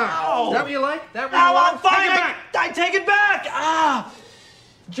all back. Ow! Is that what you like? That what Ow, you want? I'm fine. Take it back. I take it back. Ah!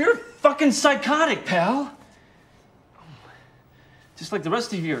 You're fucking psychotic, pal. Just like the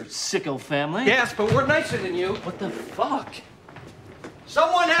rest of your sicko family. Yes, but we're nicer than you. What the fuck?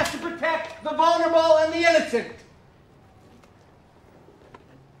 Someone has to protect the vulnerable and the innocent.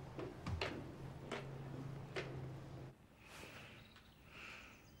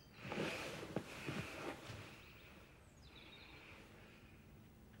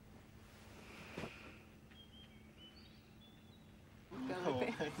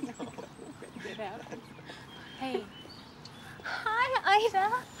 out. Hey. Hi,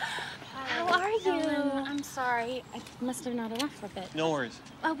 Ida. How are you? Ellen, I'm sorry. I must have nodded off for a bit. No worries.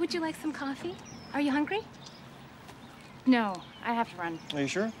 Would you like some coffee? Are you hungry? No, I have to run. Are you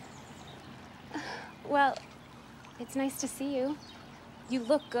sure? Well, it's nice to see you. You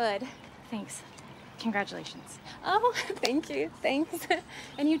look good. Thanks. Congratulations. Oh, thank you. Thanks.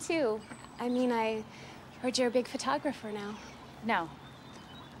 And you too. I mean, I heard you're a big photographer now. No.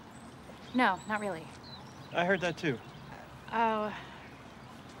 No, not really. I heard that too. Oh,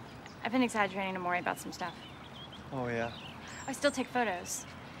 I've been exaggerating to Maury about some stuff. Oh, yeah? I still take photos.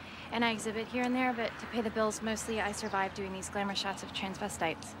 And I exhibit here and there, but to pay the bills, mostly I survive doing these glamour shots of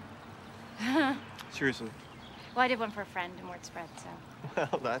transvestites. Seriously? Well, I did one for a friend and word spread, so.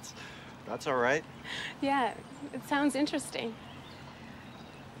 Well, that's all right. Yeah, it sounds interesting.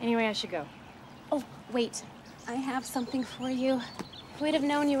 Anyway, I should go. Oh, wait. I have something for you. If we'd have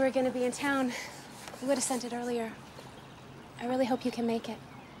known you were going to be in town, we would have sent it earlier. I really hope you can make it.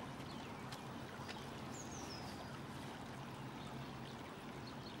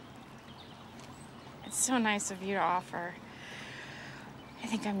 It's so nice of you to offer. I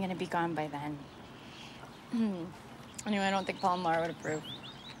think I'm gonna be gone by then. Anyway, I don't think Paul and Laura would approve.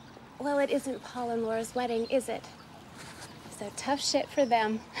 Well, it isn't Paul and Laura's wedding, is it? So tough shit for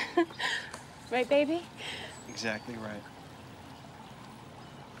them. Right, baby? Exactly right.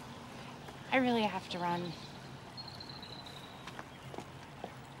 I really have to run.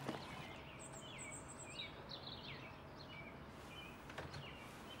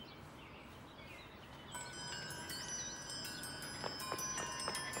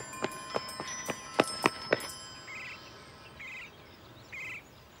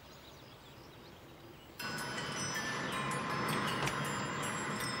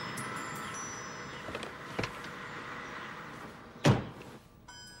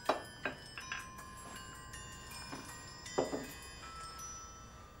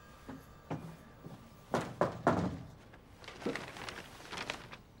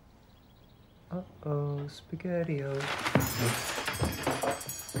 Uh-oh, SpaghettiOs.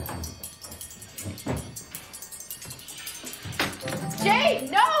 Jay,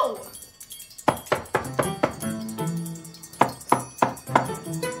 no!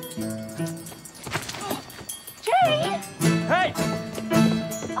 Jay! Hey!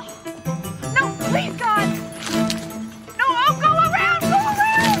 No, please, God! No, I'll go around, go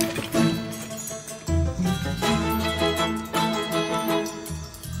around!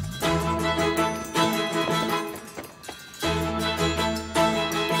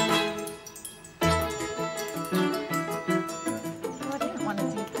 Well, I didn't want to do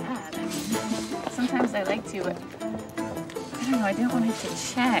that. I mean, sometimes I like to, but I don't know, I didn't want to have to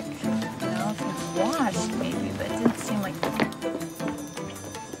check, if it's washed maybe, but it didn't seem like.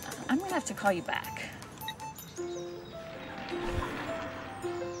 I'm gonna have to call you back.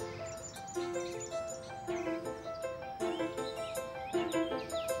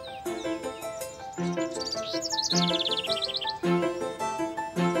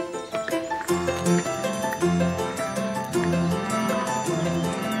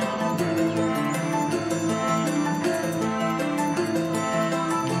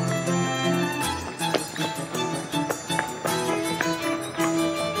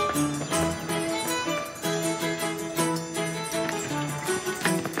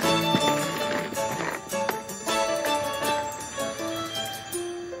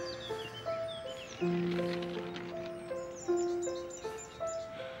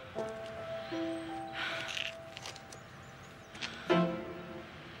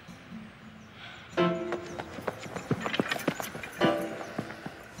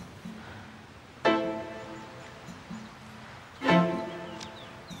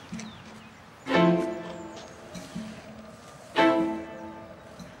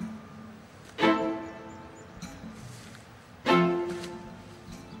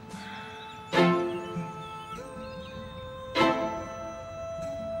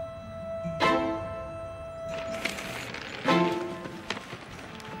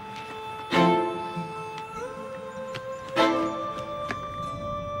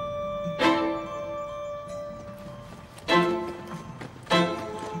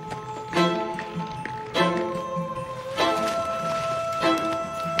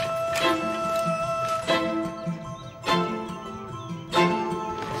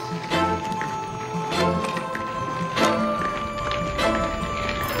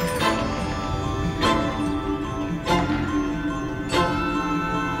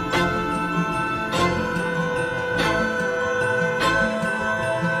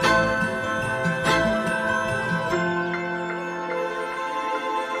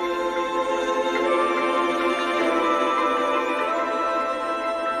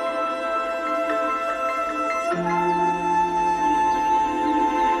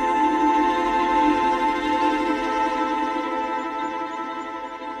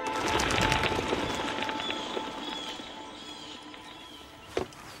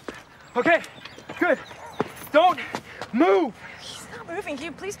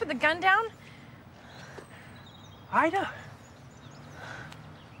 please put the gun down? Ida?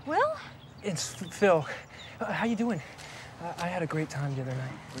 Will? It's Phil. How you doing? I had a great time the other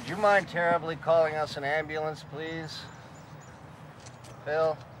night. Would you mind terribly calling us an ambulance, please?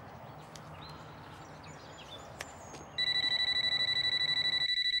 Phil?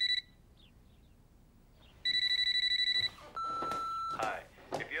 Hi.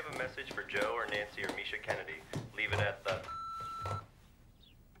 If you have a message for Joe or Nancy or Misha Kennedy, leave it at the...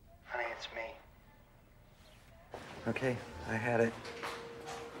 Honey, it's me. Okay, I had it.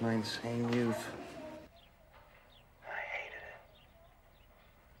 Mine's same youth. I hated it.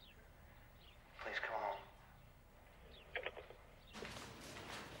 Please come home.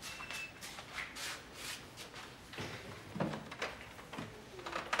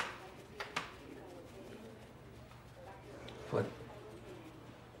 What?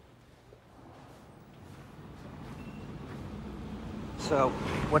 So,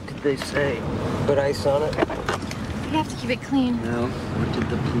 what did they say? Put ice on it? You have to keep it clean. No. What did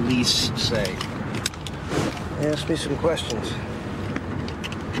the police say? They asked me some questions.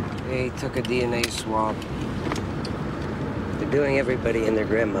 They took a DNA swab. They're doing everybody and their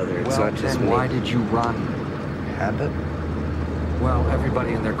grandmother. It's not just me. Why did you run? Habit? Well,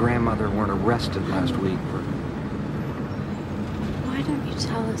 everybody and their grandmother weren't arrested last week. Why don't you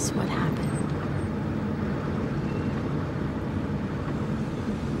tell us what happened?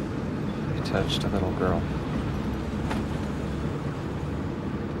 You touched a little girl.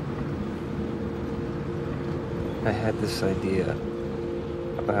 I had this idea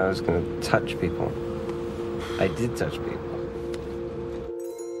about how I was going to touch people. I did touch people.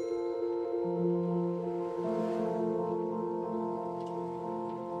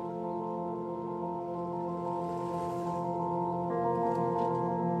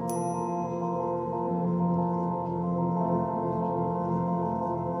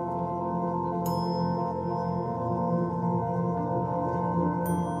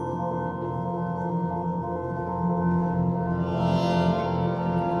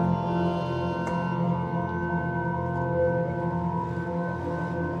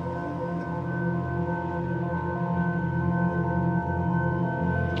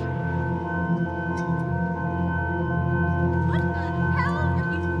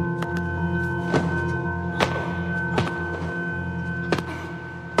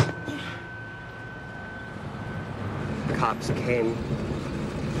 Cops came.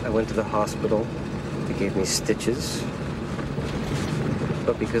 I went to the hospital. They gave me stitches.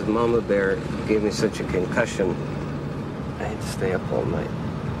 But because Mama Bear gave me such a concussion, I had to stay up all night.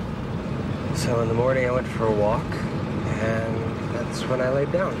 So in the morning I went for a walk, and that's when I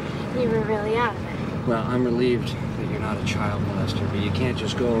laid down. You were really out of it. Well, I'm relieved that you're not a child molester, but you can't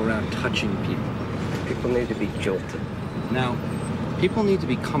just go around touching people. People need to be jolted. Now, people need to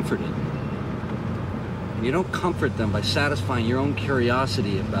be comforted. And you don't comfort them by satisfying your own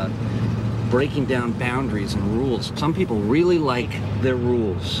curiosity about breaking down boundaries and rules. Some people really like their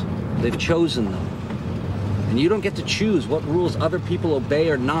rules. They've chosen them. And you don't get to choose what rules other people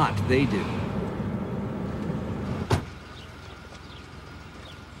obey or not. They do.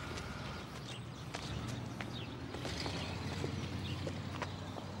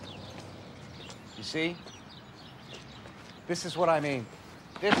 You see? This is what I mean.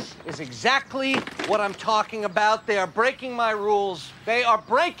 This is exactly what I'm talking about. They are breaking my rules. They are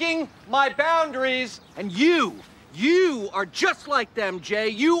breaking my boundaries. And you are just like them, Jay.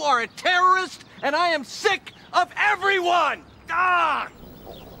 You are a terrorist, and I am sick of everyone! Ah!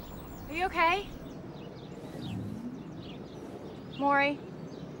 Are you okay? Maury?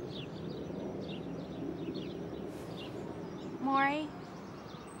 Maury?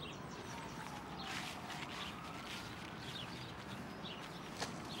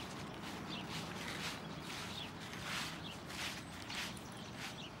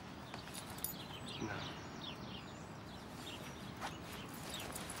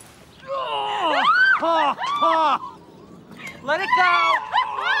 Let it go!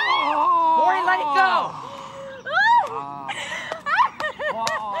 Maury, let it go!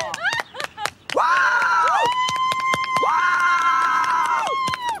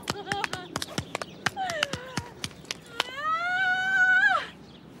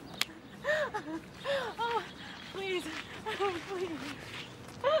 Oh, please. Oh, please.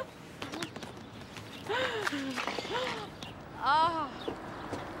 Oh.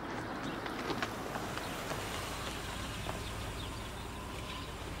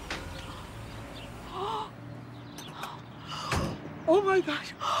 Oh my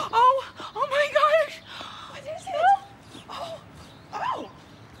gosh! Oh my gosh! What is it?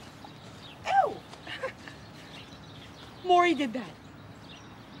 Ew! Maury did that.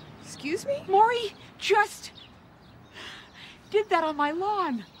 Excuse me? Maury just did that on my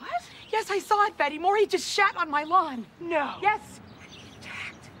lawn. What? Yes, I saw it, Betty. Maury just shat on my lawn. No. Yes. And he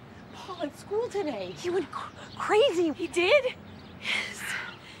attacked Paul at school today. He went crazy. He did? Yes.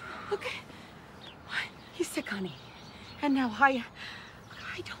 Look, he's sick, honey. And now I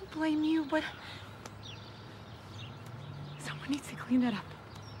don't blame you, but someone needs to clean that up.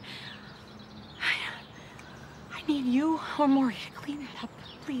 I need you or Maury to clean that up,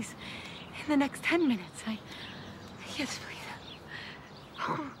 please. In the next 10 minutes. Yes, please.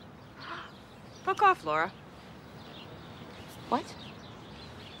 Fuck off, Laura. What?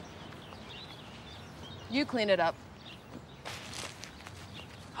 You clean it up.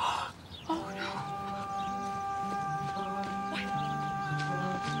 Oh, no.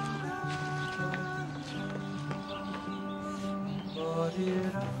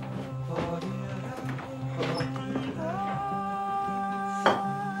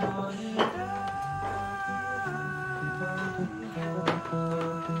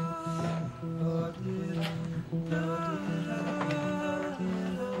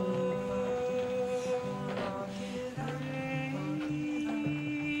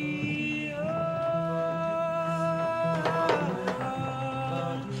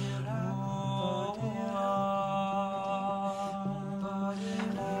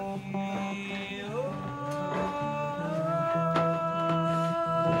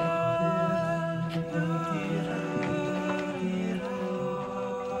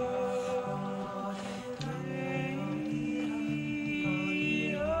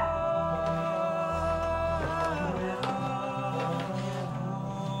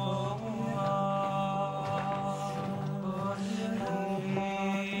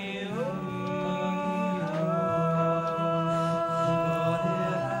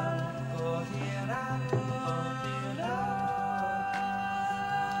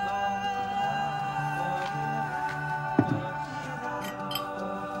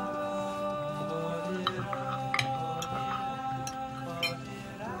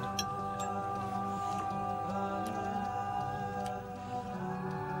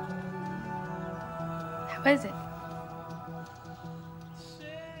 How is it?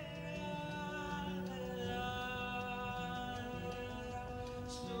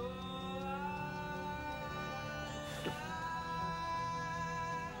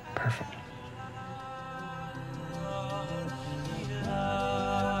 Perfect.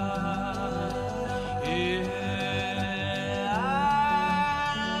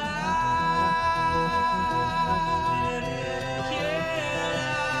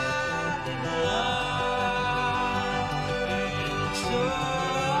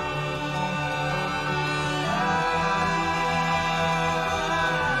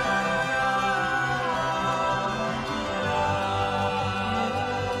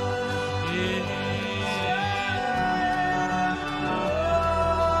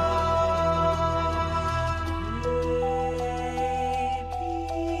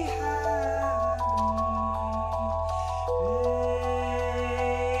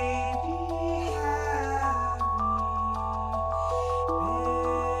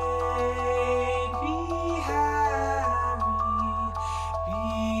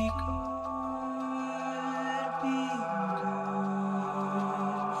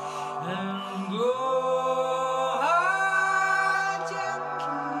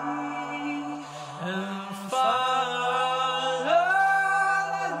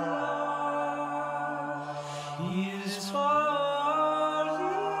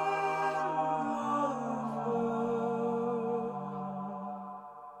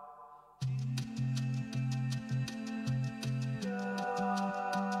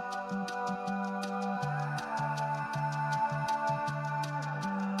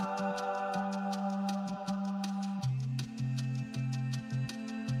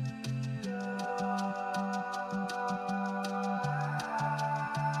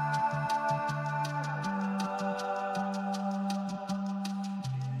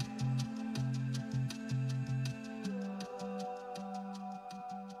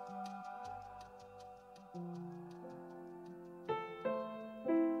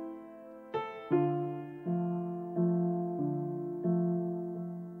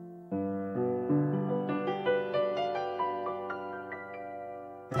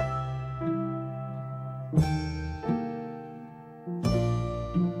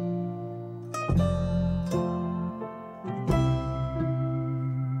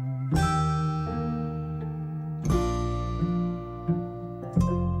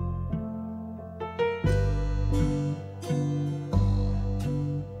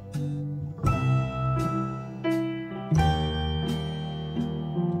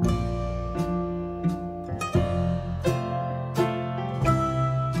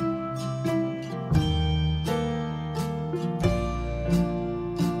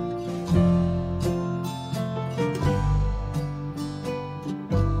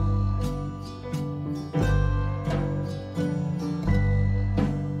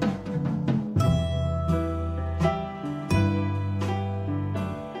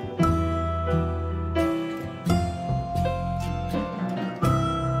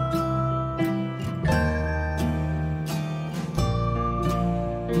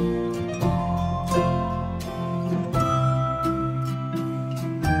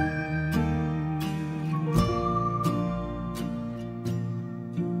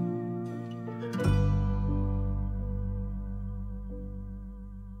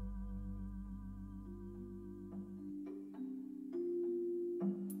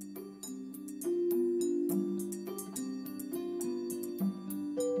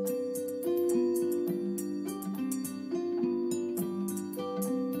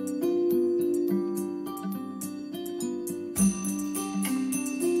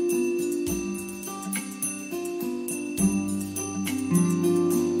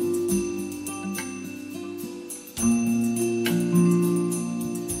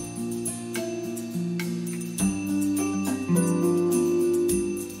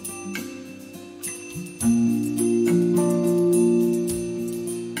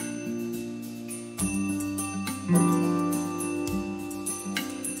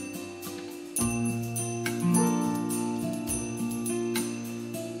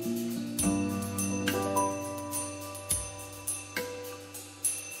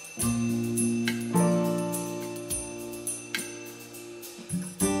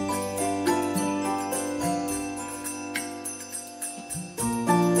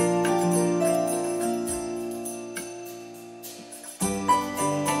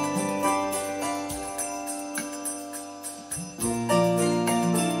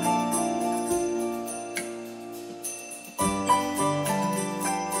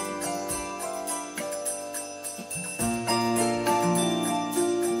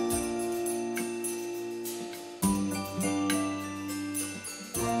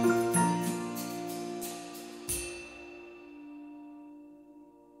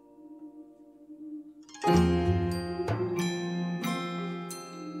 you.